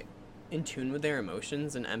 very in tune with their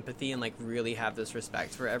emotions and empathy and, like, really have this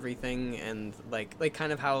respect for everything, and, like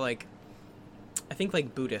kind of how, like, I think,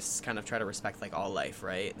 like, Buddhists kind of try to respect, like, all life,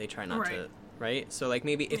 right? They try not to, right? So, like,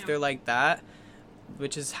 maybe if they're like that,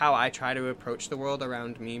 which is how I try to approach the world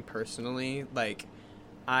around me personally, like,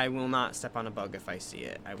 I will not step on a bug if I see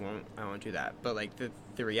it. I won't do that. But, like,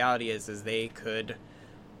 the reality is they could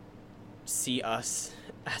see us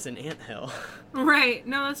as an anthill. Right.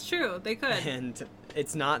 No, that's true. They could. And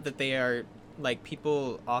it's not that they are, like,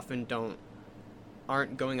 people often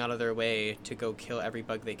aren't going out of their way to go kill every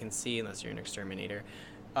bug they can see, unless you're an exterminator,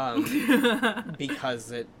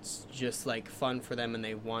 because it's just, like, fun for them and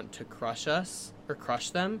they want to crush us or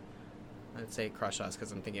crush them. I'd say crush us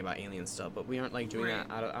because I'm thinking about aliens still, but we aren't, like, doing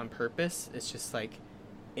that on purpose. It's just, like,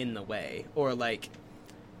 in the way. Or, like,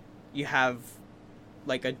 you have,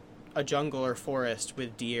 like, a jungle or forest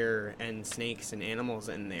with deer and snakes and animals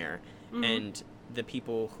in there, and the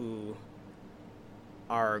people who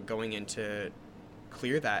are going in to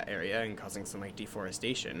clear that area and causing some, like,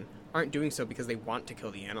 deforestation aren't doing so because they want to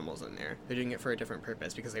kill the animals in there. They're doing it for a different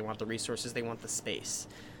purpose, because they want the resources, they want the space.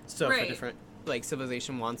 So for different, like,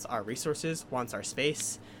 civilization wants our resources, wants our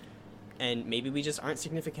space, and maybe we just aren't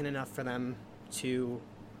significant enough for them to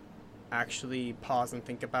actually pause and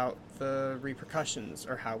think about the repercussions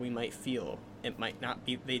or how we might feel. It might not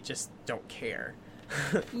be, they just don't care.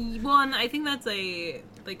 Well, and I think that's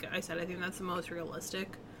like I said, I think that's the most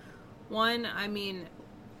realistic one. I mean,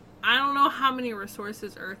 I don't know how many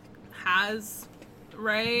resources Earth has,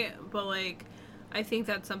 right? But, like, I think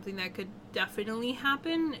that's something that could definitely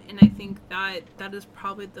happen, and I think that is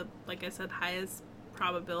probably the, like I said, highest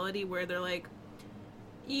probability, where they're like,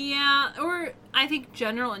 yeah, or I think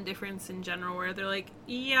general indifference in general, where they're like,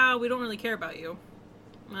 yeah, we don't really care about you.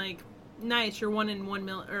 Like, nice, you're 1 in 1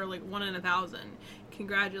 million, or, like, 1 in 1,000.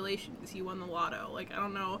 Congratulations, you won the lotto. Like, I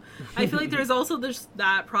don't know. I feel like there's also just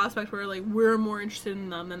that prospect where, like, we're more interested in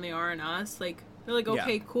them than they are in us. Like, they're like,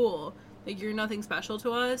 okay, cool. Like, you're nothing special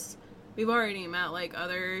to us. We've already met, like,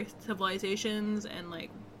 other civilizations, and,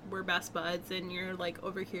 like, we're best buds, and you're, like,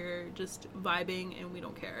 over here just vibing, and we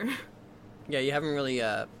don't care. Yeah, you haven't really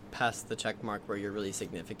passed the check mark where you're really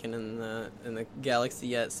significant in the galaxy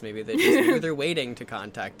yet. So maybe they're waiting to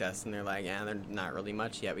contact us, and they're like, yeah, they're not really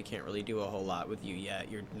much yet. We can't really do a whole lot with you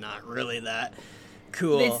yet. You're not really that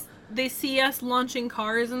cool. They see us launching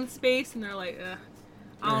cars in space, and they're like, ugh.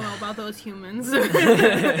 I don't know about those humans. On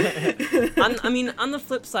the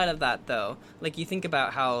flip side of that, though, like, you think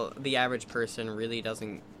about how the average person really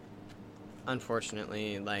doesn't,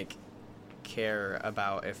 unfortunately, like, care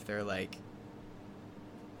about if they're, like,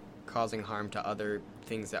 causing harm to other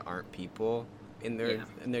things that aren't people in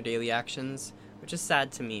their daily actions, which is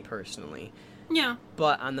sad to me personally. Yeah.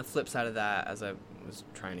 But on the flip side of that, as I was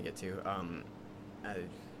trying to get to, I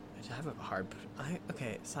just have a hard...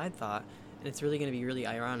 side thought... And it's really going to be really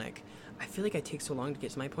ironic. I feel like I take so long to get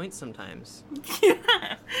to my points sometimes. Yeah.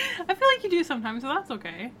 I feel like you do sometimes, so that's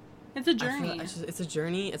okay. It's a journey. It's a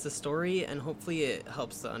journey, it's a story, and hopefully it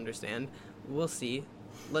helps to understand. We'll see.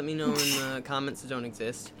 Let me know in the comments that don't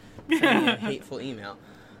exist. Send me a hateful email.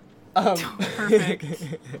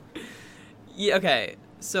 Perfect. Yeah, okay.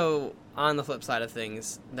 So, on the flip side of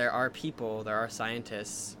things, there are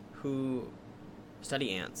scientists who study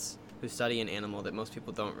ants. Who study an animal that most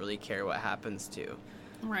people don't really care what happens to.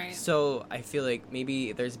 Right. So I feel like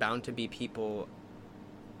maybe there's bound to be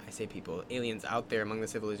aliens out there among the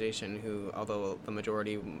civilization who, although the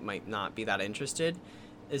majority might not be that interested,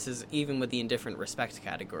 this is even with the indifferent respect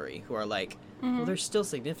category, who are like, well, they're still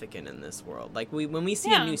significant in this world. Like, when we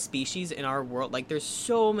see a new species in our world, like, there's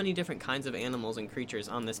so many different kinds of animals and creatures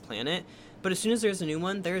on this planet, but as soon as there's a new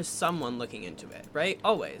one, there is someone looking into it, right?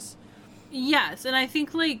 Always. Yes, and I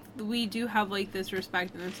think, like, we do have, like, this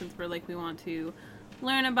respect in the sense where, like, we want to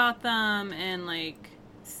learn about them and, like,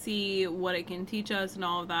 see what it can teach us and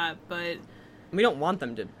all of that, but... We don't want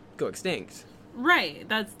them to go extinct. Right,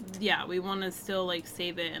 we want to still, like,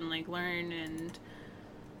 save it and, like, learn, and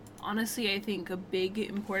honestly, I think a big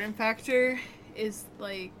important factor is,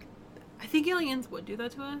 like, I think aliens would do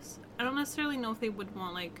that to us. I don't necessarily know if they would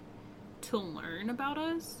want, like, to learn about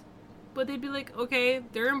us. But they'd be like, okay,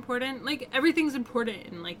 they're important. Like, everything's important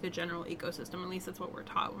in, like, the general ecosystem. At least that's what we're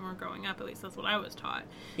taught when we're growing up. At least that's what I was taught.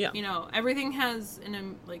 Yeah. You know, everything has,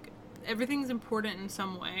 everything's important in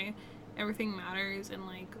some way. Everything matters. And,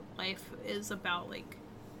 like, life is about, like,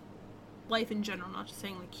 life in general. Not just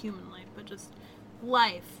saying, like, human life. But just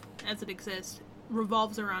life as it exists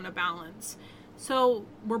revolves around a balance. So,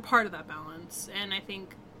 we're part of that balance. And I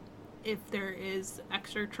think... if there is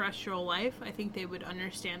extraterrestrial life, I think they would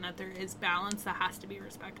understand that there is balance that has to be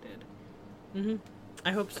respected. Mm-hmm.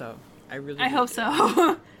 I hope so. I hope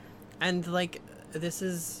so. And, like, this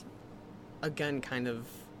is, again, kind of...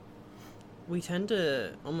 We tend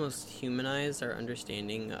to almost humanize our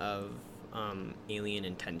understanding of alien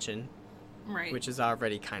intention. Right. Which is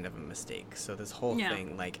already kind of a mistake. So this whole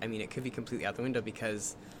thing, like, I mean, it could be completely out the window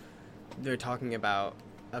because they're talking about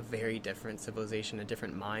a very different civilization, a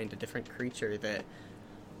different mind, a different creature that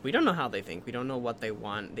we don't know how they think. We don't know what they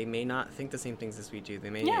want. They may not think the same things as we do. They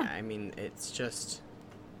may, I mean, it's just,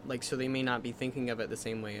 like, so they may not be thinking of it the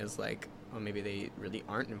same way as, like, oh, maybe they really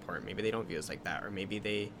aren't important. Maybe they don't view us like that. Or maybe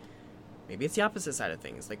it's the opposite side of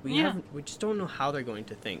things. Like, we just don't know how they're going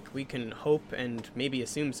to think. We can hope and maybe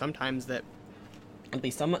assume sometimes that it'll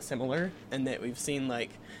be somewhat similar and that we've seen,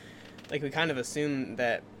 like we kind of assume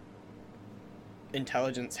that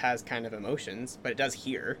intelligence has kind of emotions, but it does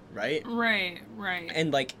here, right? Right.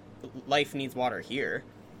 And, like, life needs water here.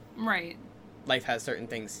 Right. Life has certain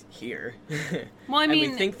things here. Well, I mean...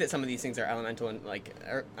 And we think that some of these things are elemental and, like...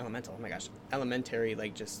 elementary,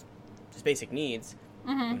 like, just basic needs.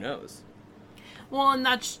 Mm-hmm. Who knows? Well, and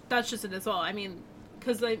that's just it as well. I mean,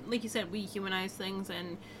 because, like you said, we humanize things,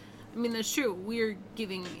 and... I mean, that's true. We're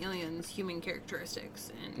giving aliens human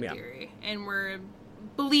characteristics in theory. And we're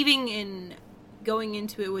believing in... going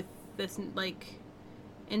into it with this, like,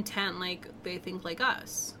 intent, like, they think like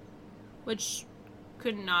us, which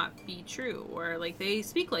could not be true, or, like, they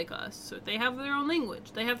speak like us, so they have their own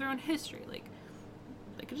language, they have their own history, like,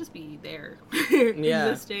 they could just be there,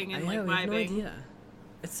 existing and, like, vibing. I have no idea.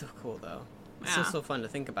 It's so cool, though. It's just so fun to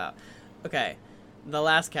think about. Okay, the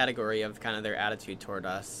last category of kind of their attitude toward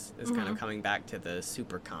us is kind of coming back to the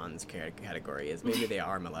super cons category, is maybe they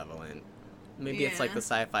are malevolent. Maybe it's like the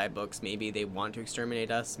sci-fi books. Maybe they want to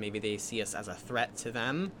exterminate us. Maybe they see us as a threat to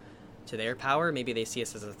them, to their power. Maybe they see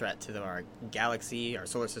us as a threat to our galaxy, our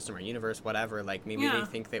solar system, our universe, whatever. Like, maybe they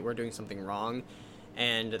think that we're doing something wrong,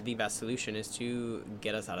 and the best solution is to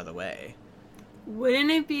get us out of the way.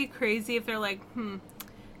 Wouldn't it be crazy if they're like,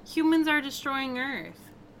 humans are destroying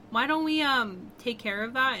Earth. Why don't we take care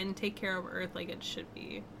of that and take care of Earth like it should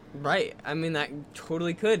be? Right. I mean, that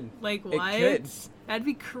totally could. Like, It what? could. That'd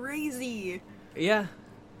be crazy. Yeah.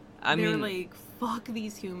 I They're mean, like, fuck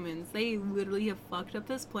these humans. They literally have fucked up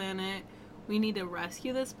this planet. We need to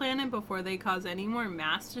rescue this planet before they cause any more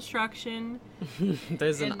mass destruction.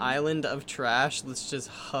 there's an and- island of trash. Let's just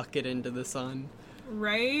huck it into the sun.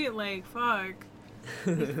 Right? Like, fuck.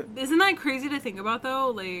 Isn't that crazy to think about, though?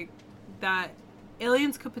 Like, that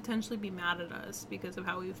aliens could potentially be mad at us because of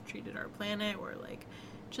how we've treated our planet, or, like,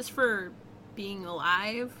 just for being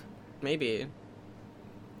alive. Maybe.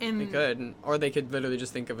 And, They could. Or they could literally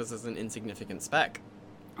just think of us as an insignificant speck.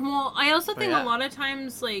 well, I also think yeah. a lot of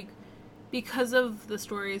times, like, because of the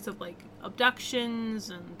stories of, like, abductions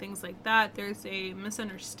and things like that, there's a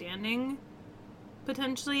misunderstanding,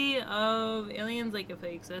 potentially, of aliens. Like, if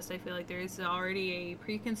they exist, I feel like there's already a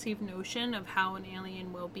preconceived notion of how an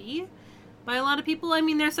alien will be by a lot of people. I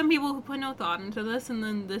mean, there's some people who put no thought into this, and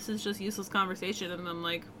then this is just useless conversation, and I'm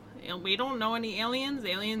like, we don't know any aliens.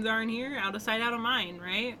 Aliens aren't here. Out of sight, out of mind,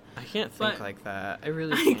 right? I can't think But- like that. I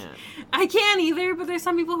really can't. I can't either, but there's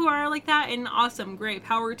some people who are like that, and awesome, great,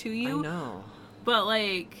 power to you. I know. But,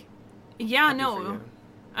 like, yeah, Happy for no. you.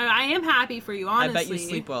 I am happy for you, honestly. I bet you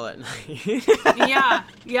sleep well at night.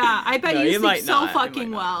 Yeah. I bet No, you you sleep might so not. You fucking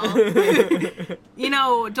might well. not. You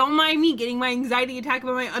know, don't mind me getting my anxiety attack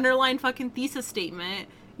by my underlying fucking thesis statement.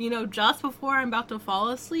 You know, just before I'm about to fall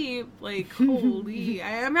asleep. Like, holy.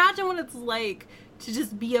 I imagine what it's like to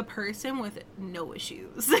just be a person with no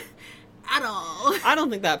issues. At all. I don't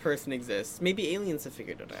think that person exists. Maybe aliens have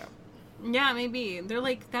figured it out. Yeah, maybe. They're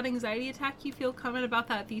like, that anxiety attack you feel coming about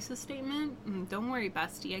that thesis statement? Don't worry,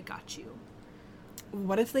 bestie, I got you.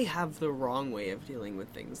 What if they have the wrong way of dealing with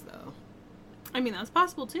things, though? I mean, that's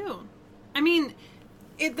possible, too. I mean,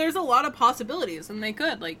 there's a lot of possibilities, and they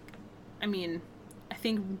could. Like, I mean, I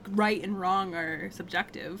think right and wrong are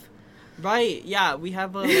subjective. Right, yeah, we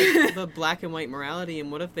have like, the black and white morality,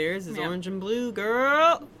 and what if theirs is Yeah. orange and blue,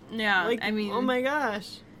 girl? Yeah, Like, I mean, oh my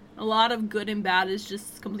gosh. a lot of good and bad is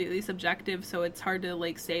just completely subjective, so it's hard to,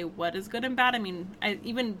 like, say what is good and bad. I mean,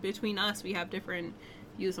 even between us, we have different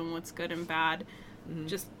views on what's good and bad,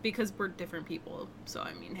 just because we're different people. So,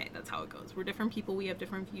 I mean, hey, that's how it goes. We're different people, we have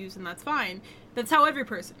different views, and that's fine. That's how every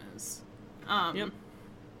person is. Yep.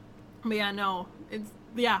 But yeah, no,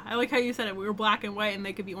 yeah, I like how you said it. We were black and white, and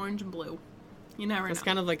they could be orange and blue. You never know. It's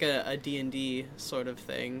kind of like a D&D sort of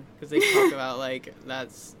thing, because they talk about, like,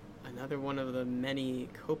 that's another one of the many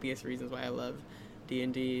copious reasons why I love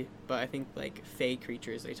D&D, but I think, like, fae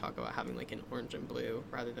creatures, they talk about having, like, an orange and blue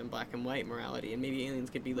rather than black and white morality, and maybe aliens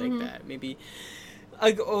could be like that. Maybe,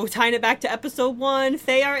 tying it back to episode 1,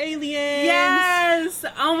 fae are aliens! Yes!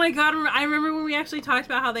 Oh my god, I remember when we actually talked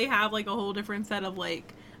about how they have, like, a whole different set of,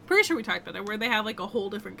 like, pretty sure we talked about it, where they have, like, a whole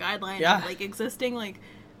different guideline of, like, existing, like,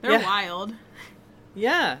 they're wild.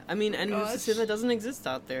 Yeah, I mean, and who's to say Gosh. that doesn't exist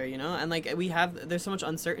out there, you know? And, like, there's so much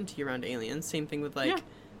uncertainty around aliens. Same thing with, like,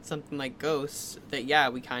 something like ghosts, that, yeah,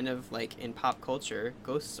 we kind of, like, in pop culture,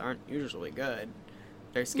 ghosts aren't usually good.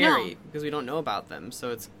 They're scary, because we don't know about them,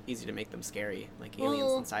 so it's easy to make them scary, like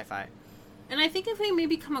aliens in sci-fi. And I think if we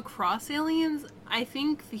maybe come across aliens, I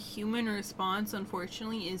think the human response,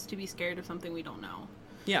 unfortunately, is to be scared of something we don't know.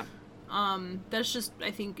 Yeah. That's just,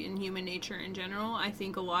 I think, in human nature in general. I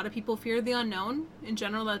think a lot of people fear the unknown. In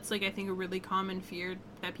general, that's, like, I think a really common fear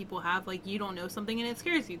that people have. Like, you don't know something and it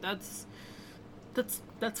scares you. That's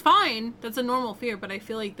fine. That's a normal fear, but I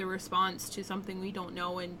feel like the response to something we don't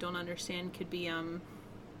know and don't understand could be,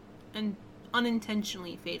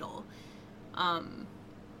 unintentionally fatal.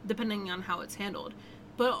 Depending on how it's handled.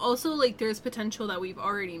 But also, like, there's potential that we've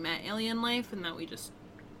already met alien life and that we just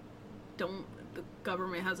don't, the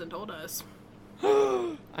government hasn't told us.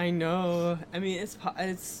 I know. I mean, it's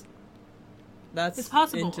possible.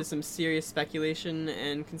 into some serious speculation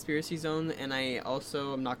and conspiracy zone, and I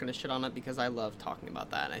also am not going to shit on it because I love talking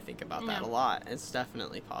about that, and I think about that a lot. It's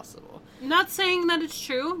definitely possible. Not saying that it's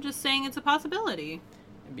true, just saying it's a possibility.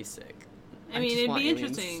 It'd be sick. I mean, just it'd want be aliens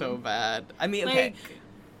interesting. so bad. I mean, okay. Like,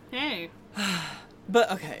 hey.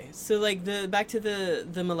 But, okay, so, like, back to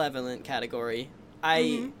the malevolent category.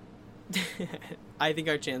 I think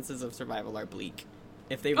our chances of survival are bleak.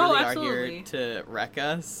 If they really are here to wreck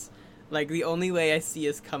us. Like, the only way I see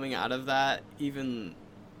us coming out of that, even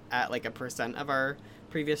at, like, 1% of our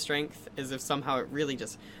previous strength, is if somehow it really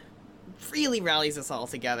just really rallies us all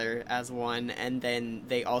together as one, and then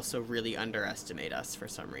they also really underestimate us for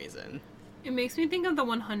some reason. It makes me think of the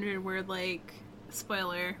 100 where, like,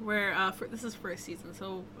 spoiler, where, this is first season,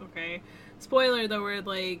 so, okay. Spoiler, though, where,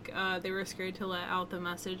 like, they were scared to let out the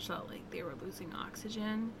message that, like, they were losing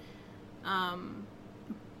oxygen.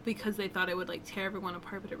 because they thought it would like tear everyone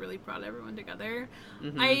apart, but it really brought everyone together.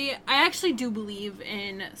 Mm-hmm. I actually do believe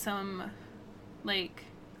in some like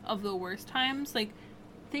of the worst times. Like,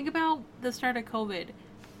 think about the start of COVID.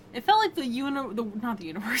 It felt like not the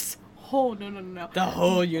universe. Oh, no. The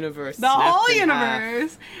whole universe. The whole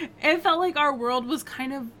universe. It felt like our world was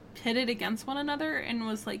kind of pitted against one another and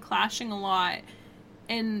was like clashing a lot.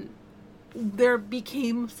 And there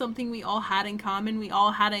became something we all had in common. We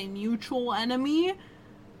all had a mutual enemy,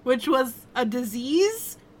 which was a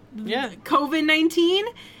disease. Yeah. COVID-19.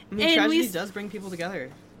 I mean, tragedy does bring people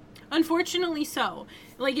together. Unfortunately so.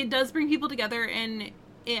 Like, it does bring people together, and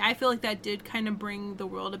I feel like that did kind of bring the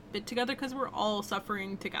world a bit together because we're all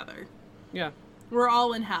suffering together. Yeah. We're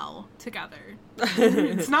all in hell together.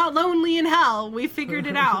 It's not lonely in hell. We figured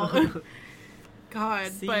it out.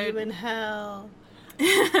 God. See you in hell.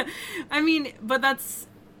 I mean, but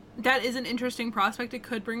that is an interesting prospect. It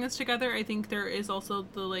could bring us together. I think there is also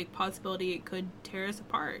the, like, possibility it could tear us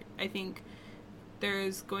apart. I think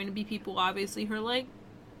there's going to be people, obviously, who are like,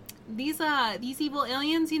 these evil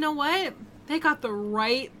aliens, you know what? They got the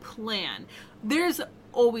right plan. There's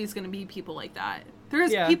always going to be people like that.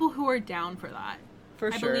 There's people who are down for that.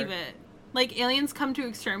 For sure. I believe it. Like, aliens come to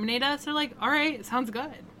exterminate us. They're like, all right, sounds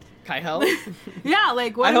good. Can I help? Yeah,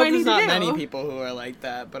 like, what do I need to do? I hope there's not many people who are like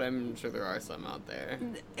that, but I'm sure there are some out there.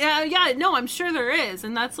 Yeah, no, I'm sure there is.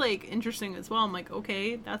 And that's, like, interesting as well. I'm like,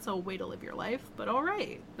 okay, that's a way to live your life, but all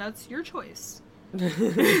right. That's your choice.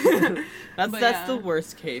 That's the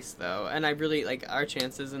worst case, though. And I really, like, our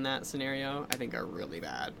chances in that scenario, I think, are really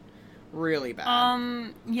bad. Really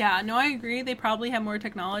bad. Yeah, no, I agree. They probably have more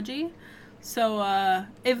technology. So,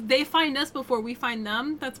 if they find us before we find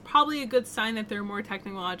them, that's probably a good sign that they're more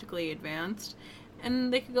technologically advanced.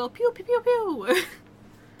 And they could go, pew, pew, pew,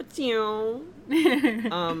 pew.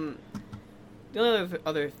 The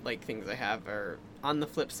other, like, things I have are, on the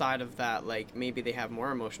flip side of that, like, maybe they have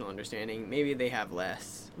more emotional understanding, maybe they have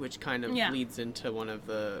less, which kind of leads into one of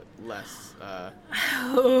the less, I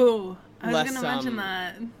was gonna mention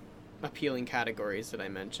that. Appealing categories that I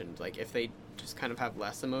mentioned. Like, if they just kind of have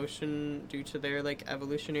less emotion due to their, like,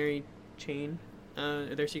 evolutionary chain,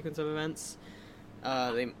 their sequence of events,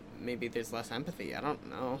 maybe there's less empathy. I don't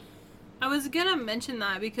know. I was gonna mention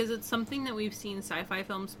that because it's something that we've seen sci-fi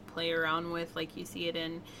films play around with. Like, you see it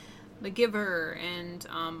in The Giver and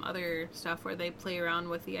other stuff where they play around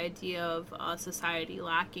with the idea of society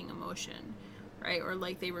lacking emotion, right? Or,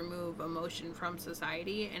 like, they remove emotion from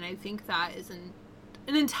society. And I think that is an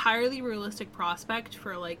entirely realistic prospect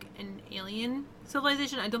for, like, an alien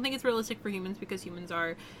civilization. I don't think it's realistic for humans because humans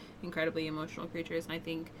are incredibly emotional creatures. And I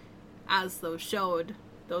think, as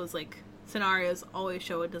those, like, scenarios always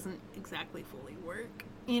show, it doesn't exactly fully work,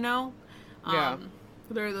 you know? Yeah.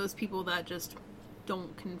 There are those people that just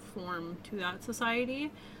don't conform to that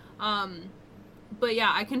society. But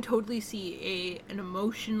yeah, I can totally see an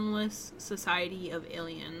emotionless society of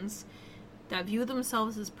aliens that view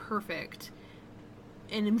themselves as perfect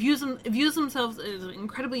and views themselves as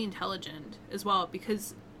incredibly intelligent as well,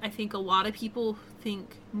 because I think a lot of people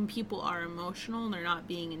think when people are emotional and they're not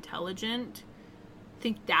being intelligent, I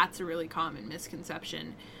think that's a really common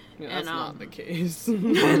misconception. Yeah, that's not the case.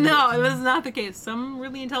 No, that's not the case. Some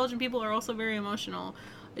really intelligent people are also very emotional.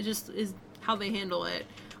 It just is how they handle it.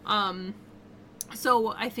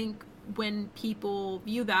 So I think when people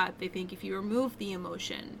view that, they think if you remove the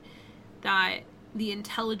emotion, that the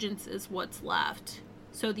intelligence is what's left.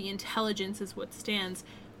 So the intelligence is what stands.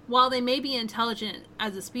 While they may be intelligent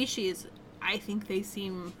as a species, I think they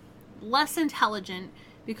seem less intelligent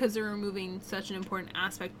because they're removing such an important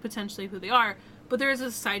aspect, potentially, of who they are. But there is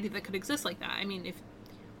a society that could exist like that. I mean, if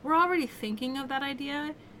we're already thinking of that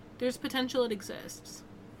idea, there's potential it exists.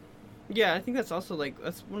 Yeah, I think that's also, like,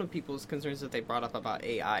 that's one of people's concerns that they brought up about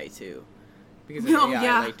AI, too. Because if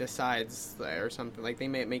AI, like, decides, or something, like, they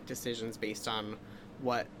may make decisions based on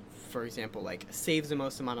what, for example, like, saves the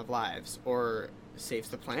most amount of lives, or saves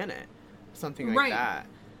the planet, something like that.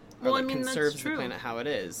 Or, like, conserves the planet how it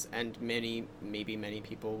is. And maybe many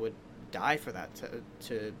people would die for that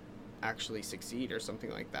to actually succeed or something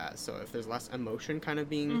like that. So if there's less emotion kind of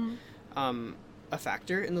being a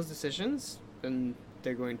factor in those decisions, then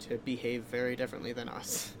they're going to behave very differently than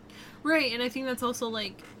us. Right, and I think that's also,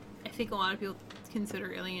 like, I think a lot of people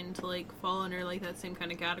consider Alien to, like, fall under, like, that same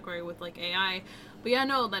kind of category with, like, AI. But yeah,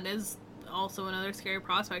 no, that is also another scary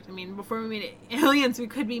prospect. I mean, before we meet aliens, we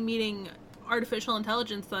could be meeting artificial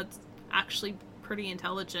intelligence that's actually pretty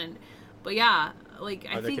intelligent. But yeah, like,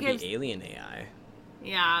 I think there could be alien AI.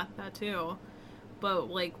 Yeah, that too. But,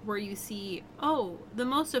 like, where you see, the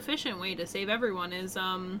most efficient way to save everyone is,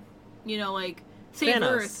 you know, like, save Thanos.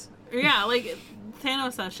 Earth. Yeah, like,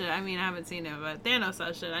 Thanos says shit. I mean, I haven't seen it, but Thanos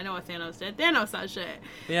says shit. I know what Thanos did. Thanos says shit.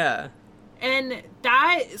 Yeah. And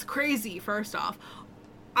that is crazy, first off.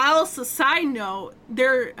 Also, side note,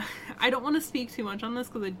 I don't want to speak too much on this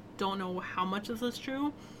because I don't know how much this is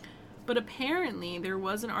true, but apparently there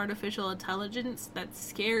was an artificial intelligence that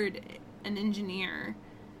scared an engineer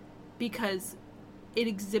because it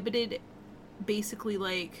exhibited basically,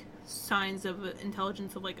 like, signs of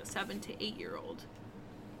intelligence of, like, a 7 to 8 year old.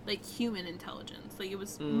 Like, human intelligence. Like, it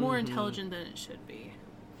was more intelligent than it should be.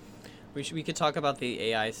 We could talk about the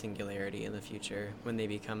AI singularity in the future when they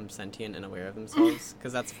become sentient and aware of themselves,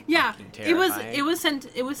 because that's fucking terrifying. It was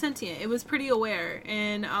sentient. It was pretty aware,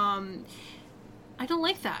 and I don't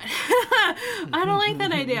like that. I don't like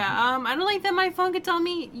that idea. I don't like that my phone could tell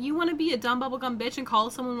me, you want to be a dumb bubblegum bitch and call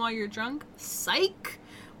someone while you're drunk? Psych!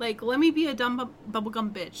 Like, let me be a dumb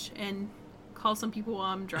bubblegum bitch and call some people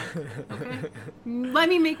while I'm drunk, okay? Let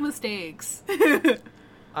me make mistakes.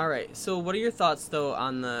 All right, so what are your thoughts, though,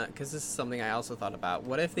 on because this is something I also thought about.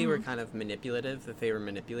 What if they were kind of manipulative, if they were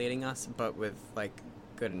manipulating us, but with, like,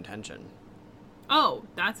 good intention? Oh,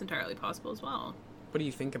 that's entirely possible as well. What do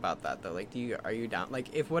you think about that, though? Like, are you down?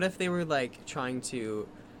 Like, what if they were, like, trying to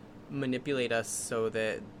manipulate us so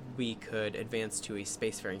that we could advance to a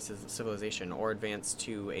spacefaring civilization or advance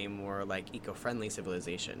to a more, like, eco-friendly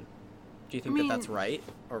civilization? Do you think that that's right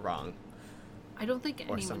or wrong? I don't think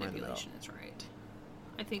any manipulation is right.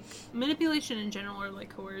 I think manipulation in general, or,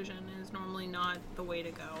 like, coercion, is normally not the way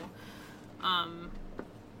to go.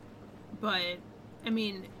 But, I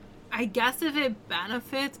mean, I guess if it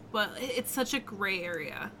benefits, but it's such a gray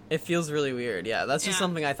area. It feels really weird, yeah. That's just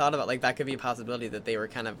something I thought about. Like, that could be a possibility that they were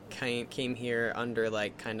kind of came here under,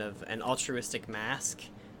 like, kind of an altruistic mask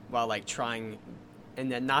while, like, trying,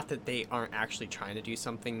 and then not that they aren't actually trying to do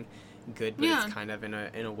something good, but it's kind of in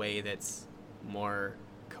a way that's more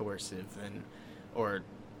coercive than, or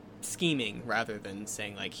scheming rather than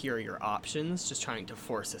saying, like, here are your options, just trying to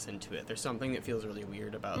force us into it. There's something that feels really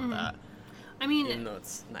weird about that. I mean, even though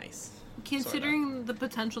it's nice. Considering the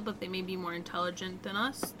potential that they may be more intelligent than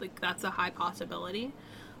us, like, that's a high possibility.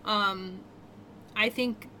 I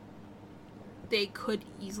think they could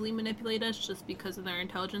easily manipulate us just because of their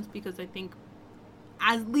intelligence, because I think,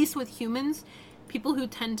 at least with humans, people who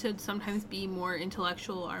tend to sometimes be more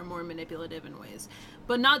intellectual are more manipulative in ways.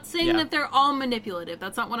 But not saying that they're all manipulative.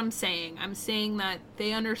 That's not what I'm saying. I'm saying that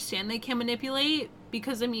they understand they can manipulate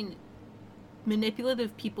because, I mean,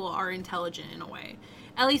 manipulative people are intelligent in a way.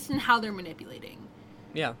 At least in how they're manipulating.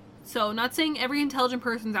 Yeah. So, not saying every intelligent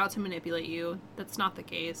person's out to manipulate you. That's not the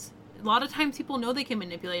case. A lot of times people know they can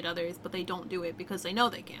manipulate others, but they don't do it because they know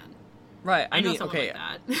they can. Right. I mean, okay.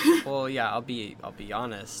 Like that. Well, yeah, I'll be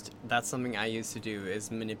honest. That's something I used to do,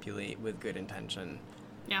 is manipulate with good intention.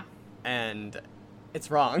 Yeah. And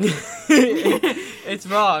it's wrong. It's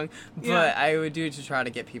wrong. But I would do it to try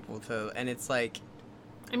to get people to, and it's like,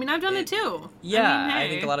 I mean, I've done it too. Yeah, I mean, hey. I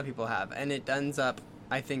think a lot of people have. And it ends up,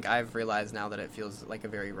 I think I've realized now that it feels like a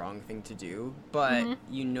very wrong thing to do. But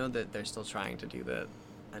you know that they're still trying to do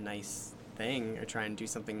a nice thing or try and do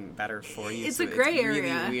something better for you. It's a gray area.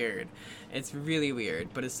 It's really weird. It's really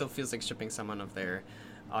weird. But it still feels like stripping someone of their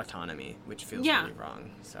autonomy, which feels really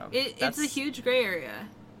wrong. So it's a huge gray area.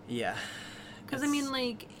 Yeah. Because, I mean,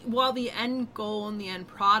 like, while the end goal and the end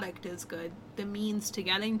product is good, the means to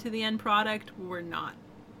getting to the end product were not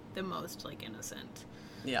the most, like, innocent.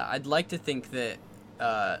 Yeah, I'd like to think that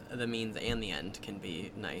the means and the end can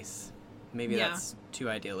be nice. Maybe that's too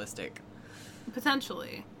idealistic.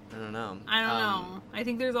 Potentially. I don't know. I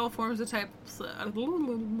think there's all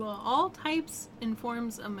types and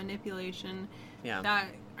forms of manipulation that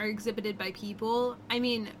are exhibited by people. I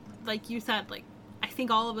mean, like you said, like, I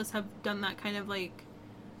think all of us have done that kind of, like,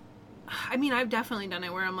 I mean, I've definitely done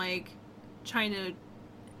it where I'm, like,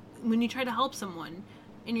 when you try to help someone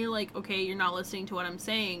and you're like, okay, you're not listening to what I'm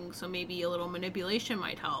saying, so maybe a little manipulation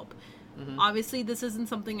might help. Mm-hmm. Obviously, this isn't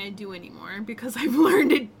something I do anymore because I've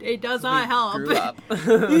learned it does not help. Grew up.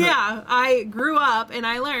 Yeah, I grew up and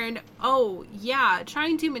I learned,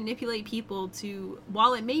 trying to manipulate people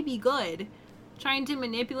while it may be good, trying to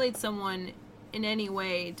manipulate someone in any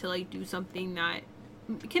way to, like, do something that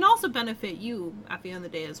can also benefit you at the end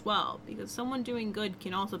of the day as well, because someone doing good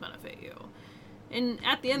can also benefit you. And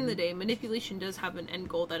at the end of the day, manipulation does have an end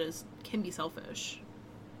goal that can be selfish.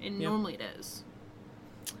 And normally it is.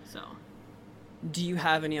 So. Do you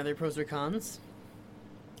have any other pros or cons?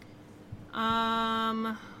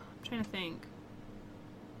 I'm trying to think.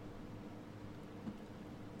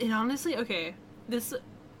 It honestly, okay,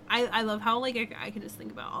 I love how, like, I can just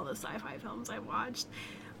think about all the sci-fi films I've watched.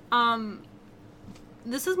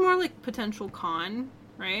 This is more like potential con,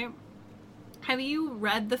 right? Have you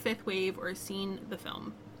read The Fifth Wave or seen the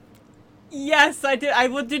film? Yes, I did. I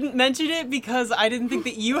didn't mention it because I didn't think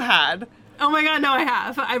that you had. Oh my god, no, I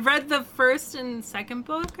have. I've read the first and second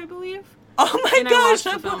book, I believe. Oh my And gosh,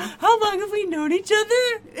 I watched the film. how long have we known each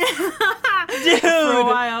other? Dude, For a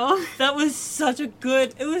while. That was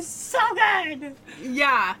it was so good.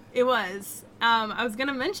 Yeah, it was. I was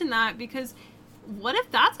gonna mention that because what if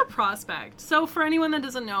that's a prospect? So for anyone that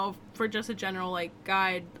doesn't know, for just a general like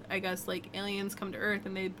guide, I guess like aliens come to Earth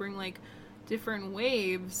and they bring like different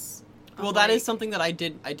waves. Well, that is something that I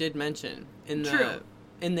did mention in the True.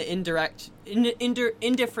 in the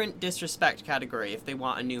indifferent disrespect category if they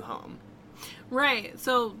want a new home. Right.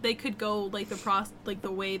 So they could go like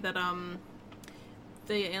the way that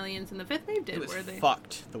the aliens in the Fifth Wave did, It was where they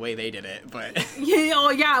fucked the way they did it, but yeah, oh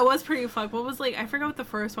yeah, it was pretty fucked. What was like? I forgot what the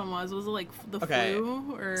first one was. Was it like the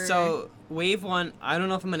flu or? So wave 1, I don't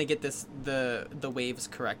know if I'm gonna get the waves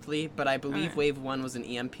correctly, but I believe Okay. wave 1 was an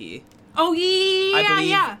EMP. Oh yeah, I believe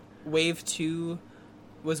yeah. wave 2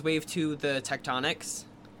 was wave 2 the tectonics.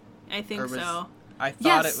 I think Or was- so. I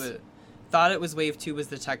thought Yes. it was wave 2 was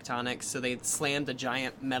the tectonics, so they slammed a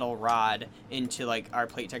giant metal rod into like our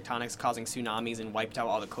plate tectonics, causing tsunamis and wiped out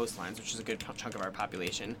all the coastlines, which is a good chunk of our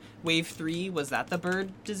population. Wave 3, was that the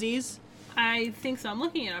bird disease? I think so. I'm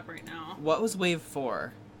looking it up right now. What was wave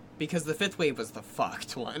 4? Because the 5th wave was the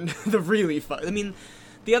fucked one. The really fucked. I mean,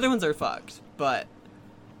 the other ones are fucked, but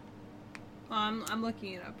I'm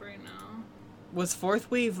looking it up right now. was 4th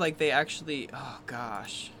wave like they actually, oh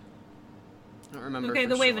gosh. I don't remember. Okay, for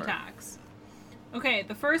the wave sure. attacks. Okay,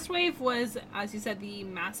 the first wave was, as you said, the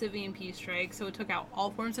massive EMP strike. So it took out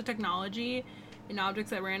all forms of technology and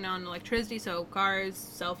objects that ran on electricity. So cars,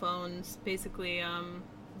 cell phones, basically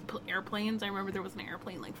airplanes. I remember there was an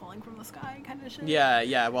airplane like falling from the sky, kind of shit.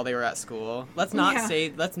 Yeah, while they were at school. Let's not Yeah. say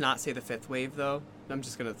the 5th wave though. I'm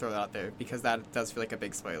just gonna throw that out there because that does feel like a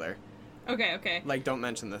big spoiler. Okay. Like, don't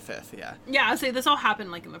mention the 5th. Yeah. Yeah, I'd say this all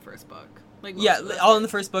happened like in the first book. Like most Yeah, of the- all in the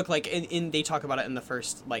first book. Like in they talk about it in the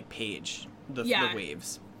first like page. The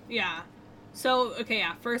waves. Yeah. So okay,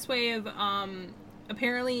 yeah. First wave.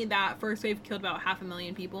 Apparently that first wave killed about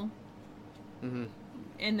 500,000 people. Mm-hmm.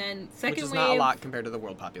 And then second Which is wave. not a lot compared to the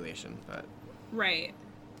world population, but Right.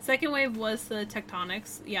 Second wave was the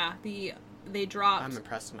tectonics. Yeah. They dropped. I'm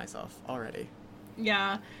impressed with myself already.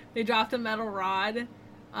 Yeah, they dropped a metal rod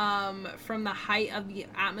from the height of the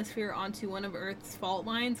atmosphere onto one of Earth's fault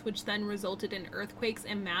lines, which then resulted in earthquakes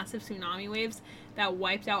and massive tsunami waves that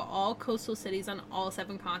wiped out all coastal cities on all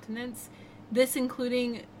 7 continents. This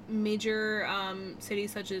including major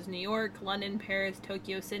cities such as New York, London, Paris,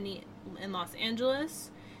 Tokyo, Sydney, and Los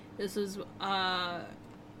Angeles. This was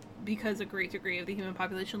because a great degree of the human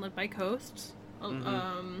population lived by coasts.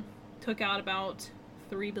 Took out about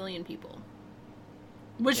 3 billion people.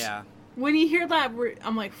 Which, Yeah. when you hear that,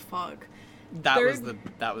 I'm like, fuck. That was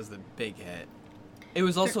the big hit. It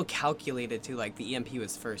was also calculated too, like the EMP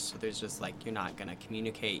was first, so there's just like you're not gonna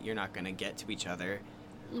communicate, you're not gonna get to each other.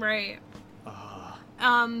 Right. Oh.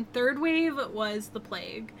 Third wave was the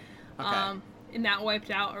plague. Okay. And that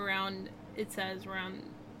wiped out around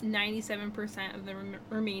 97% of the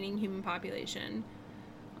remaining human population.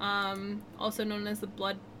 Also known as the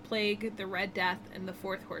Blood Plague, the Red Death, and the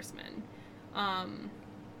Fourth Horseman.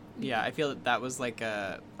 Yeah, I feel that was like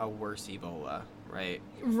a worse Ebola, right?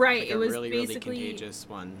 Right. Like it a was really, basically really contagious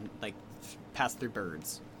one, like passed through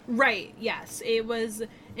birds. Right, yes. It was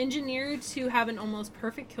engineered to have an almost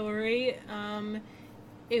perfect kill rate.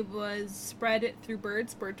 It was spread through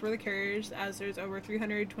birds. Birds were the carriers, as there's over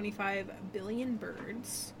 325 billion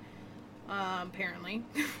birds, apparently,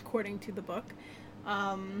 according to the book.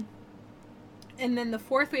 And then the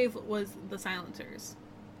fourth wave was the silencers,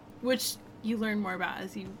 which you learn more about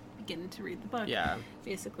as you begin to read the book. Yeah.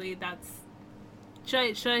 Basically, that's...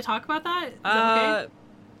 Should I talk about that? Is that okay?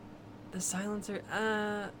 The silencer,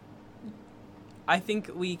 I think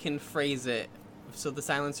we can phrase it. So the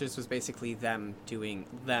silencers was basically them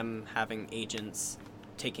having agents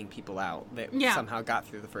taking people out that somehow got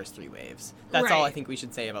through the first 3 waves. That's all I think we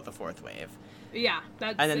should say about the 4th wave. Yeah,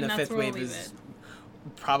 and then the 5th wave we'll is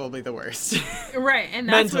probably the worst. Right, and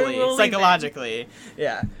that's mentally, where we'll psychologically,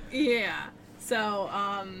 yeah. Yeah. So,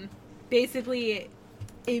 basically,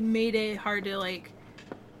 it made it hard to like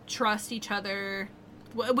trust each other.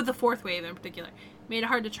 With the 4th wave in particular, made it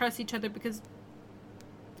hard to trust each other because,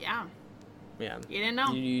 yeah, you didn't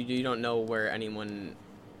know. You don't know where anyone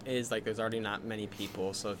is. Like, there's already not many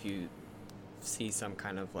people, so if you see some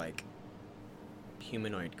kind of like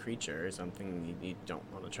humanoid creature or something, you don't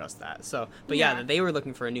want to trust that. So, but yeah, they were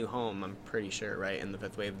looking for a new home. I'm pretty sure, right? In the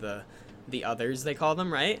 5th wave, the the others, they call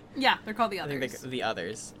them, right? Yeah, they're called the I others. think the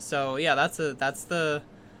others. So yeah, that's the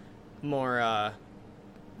more.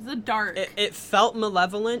 The dark. It felt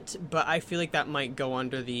malevolent, but I feel like that might go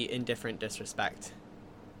under the indifferent disrespect.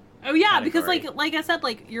 Oh yeah, category. because like I said,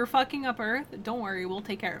 like you're fucking up Earth. Don't worry, we'll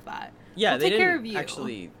take care of that. Yeah, we'll they take care of didn't you.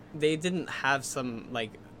 actually. They didn't have some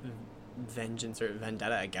like vengeance or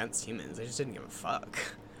vendetta against humans. They just didn't give a fuck.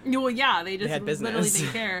 Well, yeah, they just had business. literally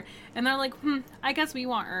didn't care, and they're like, I guess we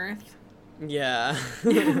want Earth. Yeah.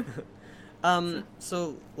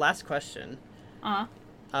 So last question.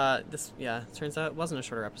 Turns out it wasn't a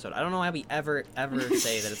shorter episode. I don't know why we ever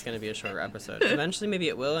say that it's going to be a shorter episode. Eventually maybe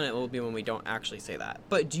it will, and it will be when we don't actually say that.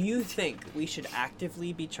 But do you think we should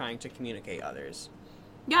actively be trying to communicate others?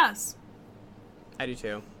 Yes. I do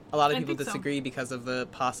too. A lot of I people think so. disagree because of the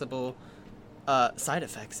possible side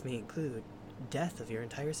effects may include death of your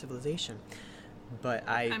entire civilization. But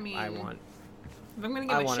I want... If I'm going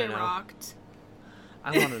to get my shit rocked...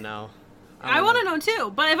 I want to know. I want to know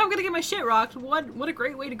too, but if I'm gonna get my shit rocked, what a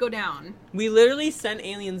great way to go down. We literally sent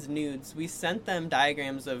aliens nudes. We sent them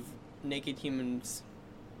diagrams of naked humans.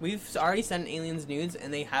 We've already sent aliens nudes,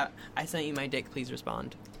 and they have. I sent you my dick. Please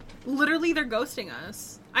respond. Literally, they're ghosting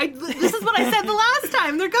us. This is what I said the last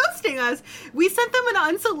time. They're ghosting us. We sent them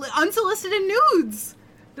an unsolicited nudes.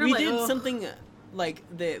 We did something like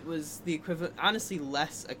that was the equivalent. Honestly,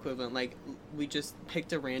 less equivalent. Like we just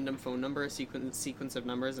picked a random phone number, a sequence of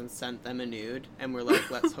numbers, and sent them a nude, and we're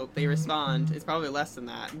like, let's hope they respond. It's probably less than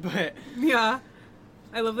that, but yeah.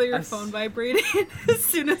 I love that your phone vibrated as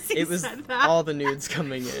soon as you said that. All the nudes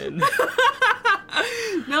coming in.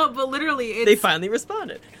 No, but literally, they finally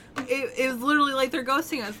responded. It was literally like they're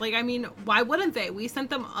ghosting us. Like, I mean, why wouldn't they? We sent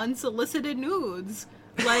them unsolicited nudes.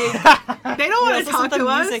 Like, they don't want to talk to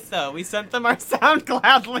us. Music, though. We sent them our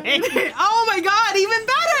SoundCloud link. Oh my god, even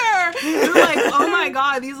better! They're like, oh my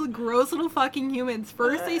god, these gross little fucking humans.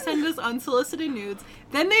 First they send us unsolicited nudes,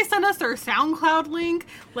 then they send us their SoundCloud link.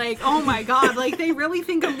 Like, oh my god, like they really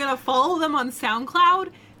think I'm gonna follow them on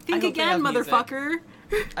SoundCloud? Think again, motherfucker.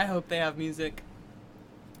 I hope they have music.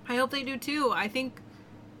 I hope they do too. I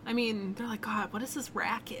mean, they're like, God, what is this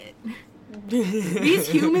racket? These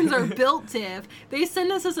humans are built diff. They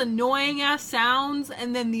send us this annoying ass sounds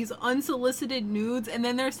and then these unsolicited nudes, and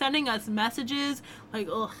then they're sending us messages like,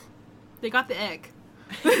 ugh, they got the ick.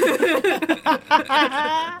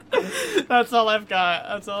 That's all I've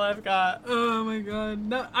got. Oh my god.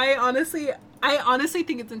 No, I honestly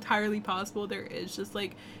think it's entirely possible there is just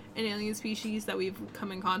like an alien species that we've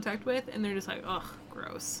come in contact with, and they're just like, ugh,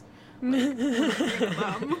 gross.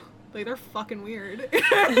 Like, they're fucking weird.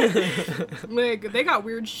 Like, they got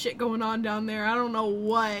weird shit going on down there. I don't know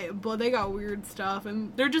what, but they got weird stuff.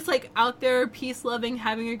 And they're just, like, out there, peace-loving,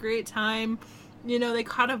 having a great time. You know, they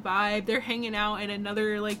caught a vibe. They're hanging out in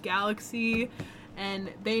another, like, galaxy. And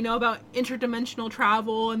they know about interdimensional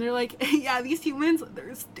travel. And they're like, yeah, these humans,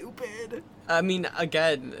 they're stupid. I mean,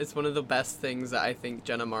 again, it's one of the best things that I think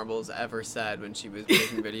Jenna Marbles ever said when she was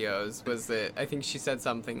making videos, was that I think she said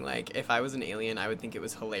something like, if I was an alien, I would think it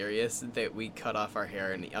was hilarious that we cut off our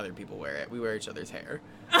hair and other people wear it. We wear each other's hair.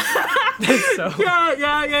 So.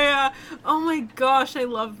 Yeah. Oh my gosh, I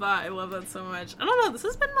love that. I love that so much. I don't know, this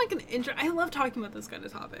has been like an I love talking about this kind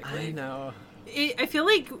of topic. Like, I know. I feel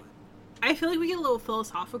like we get a little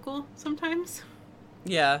philosophical sometimes.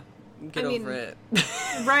 Yeah. Get over it.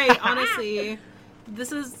 Right, honestly.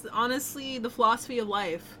 This is honestly the philosophy of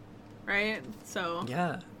life, right? So.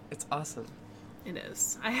 Yeah, it's awesome. It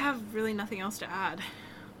is. I have really nothing else to add.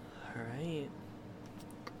 All right.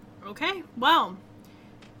 Okay, well,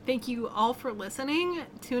 thank you all for listening.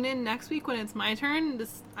 Tune in next week when it's my turn.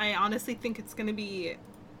 I honestly think it's going to be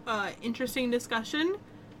an interesting discussion.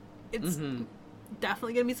 It's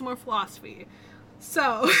definitely going to be some more philosophy.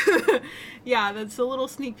 So, yeah, that's a little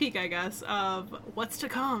sneak peek, I guess, of what's to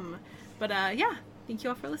come. But, yeah, thank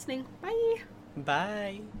you all for listening. Bye!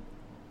 Bye!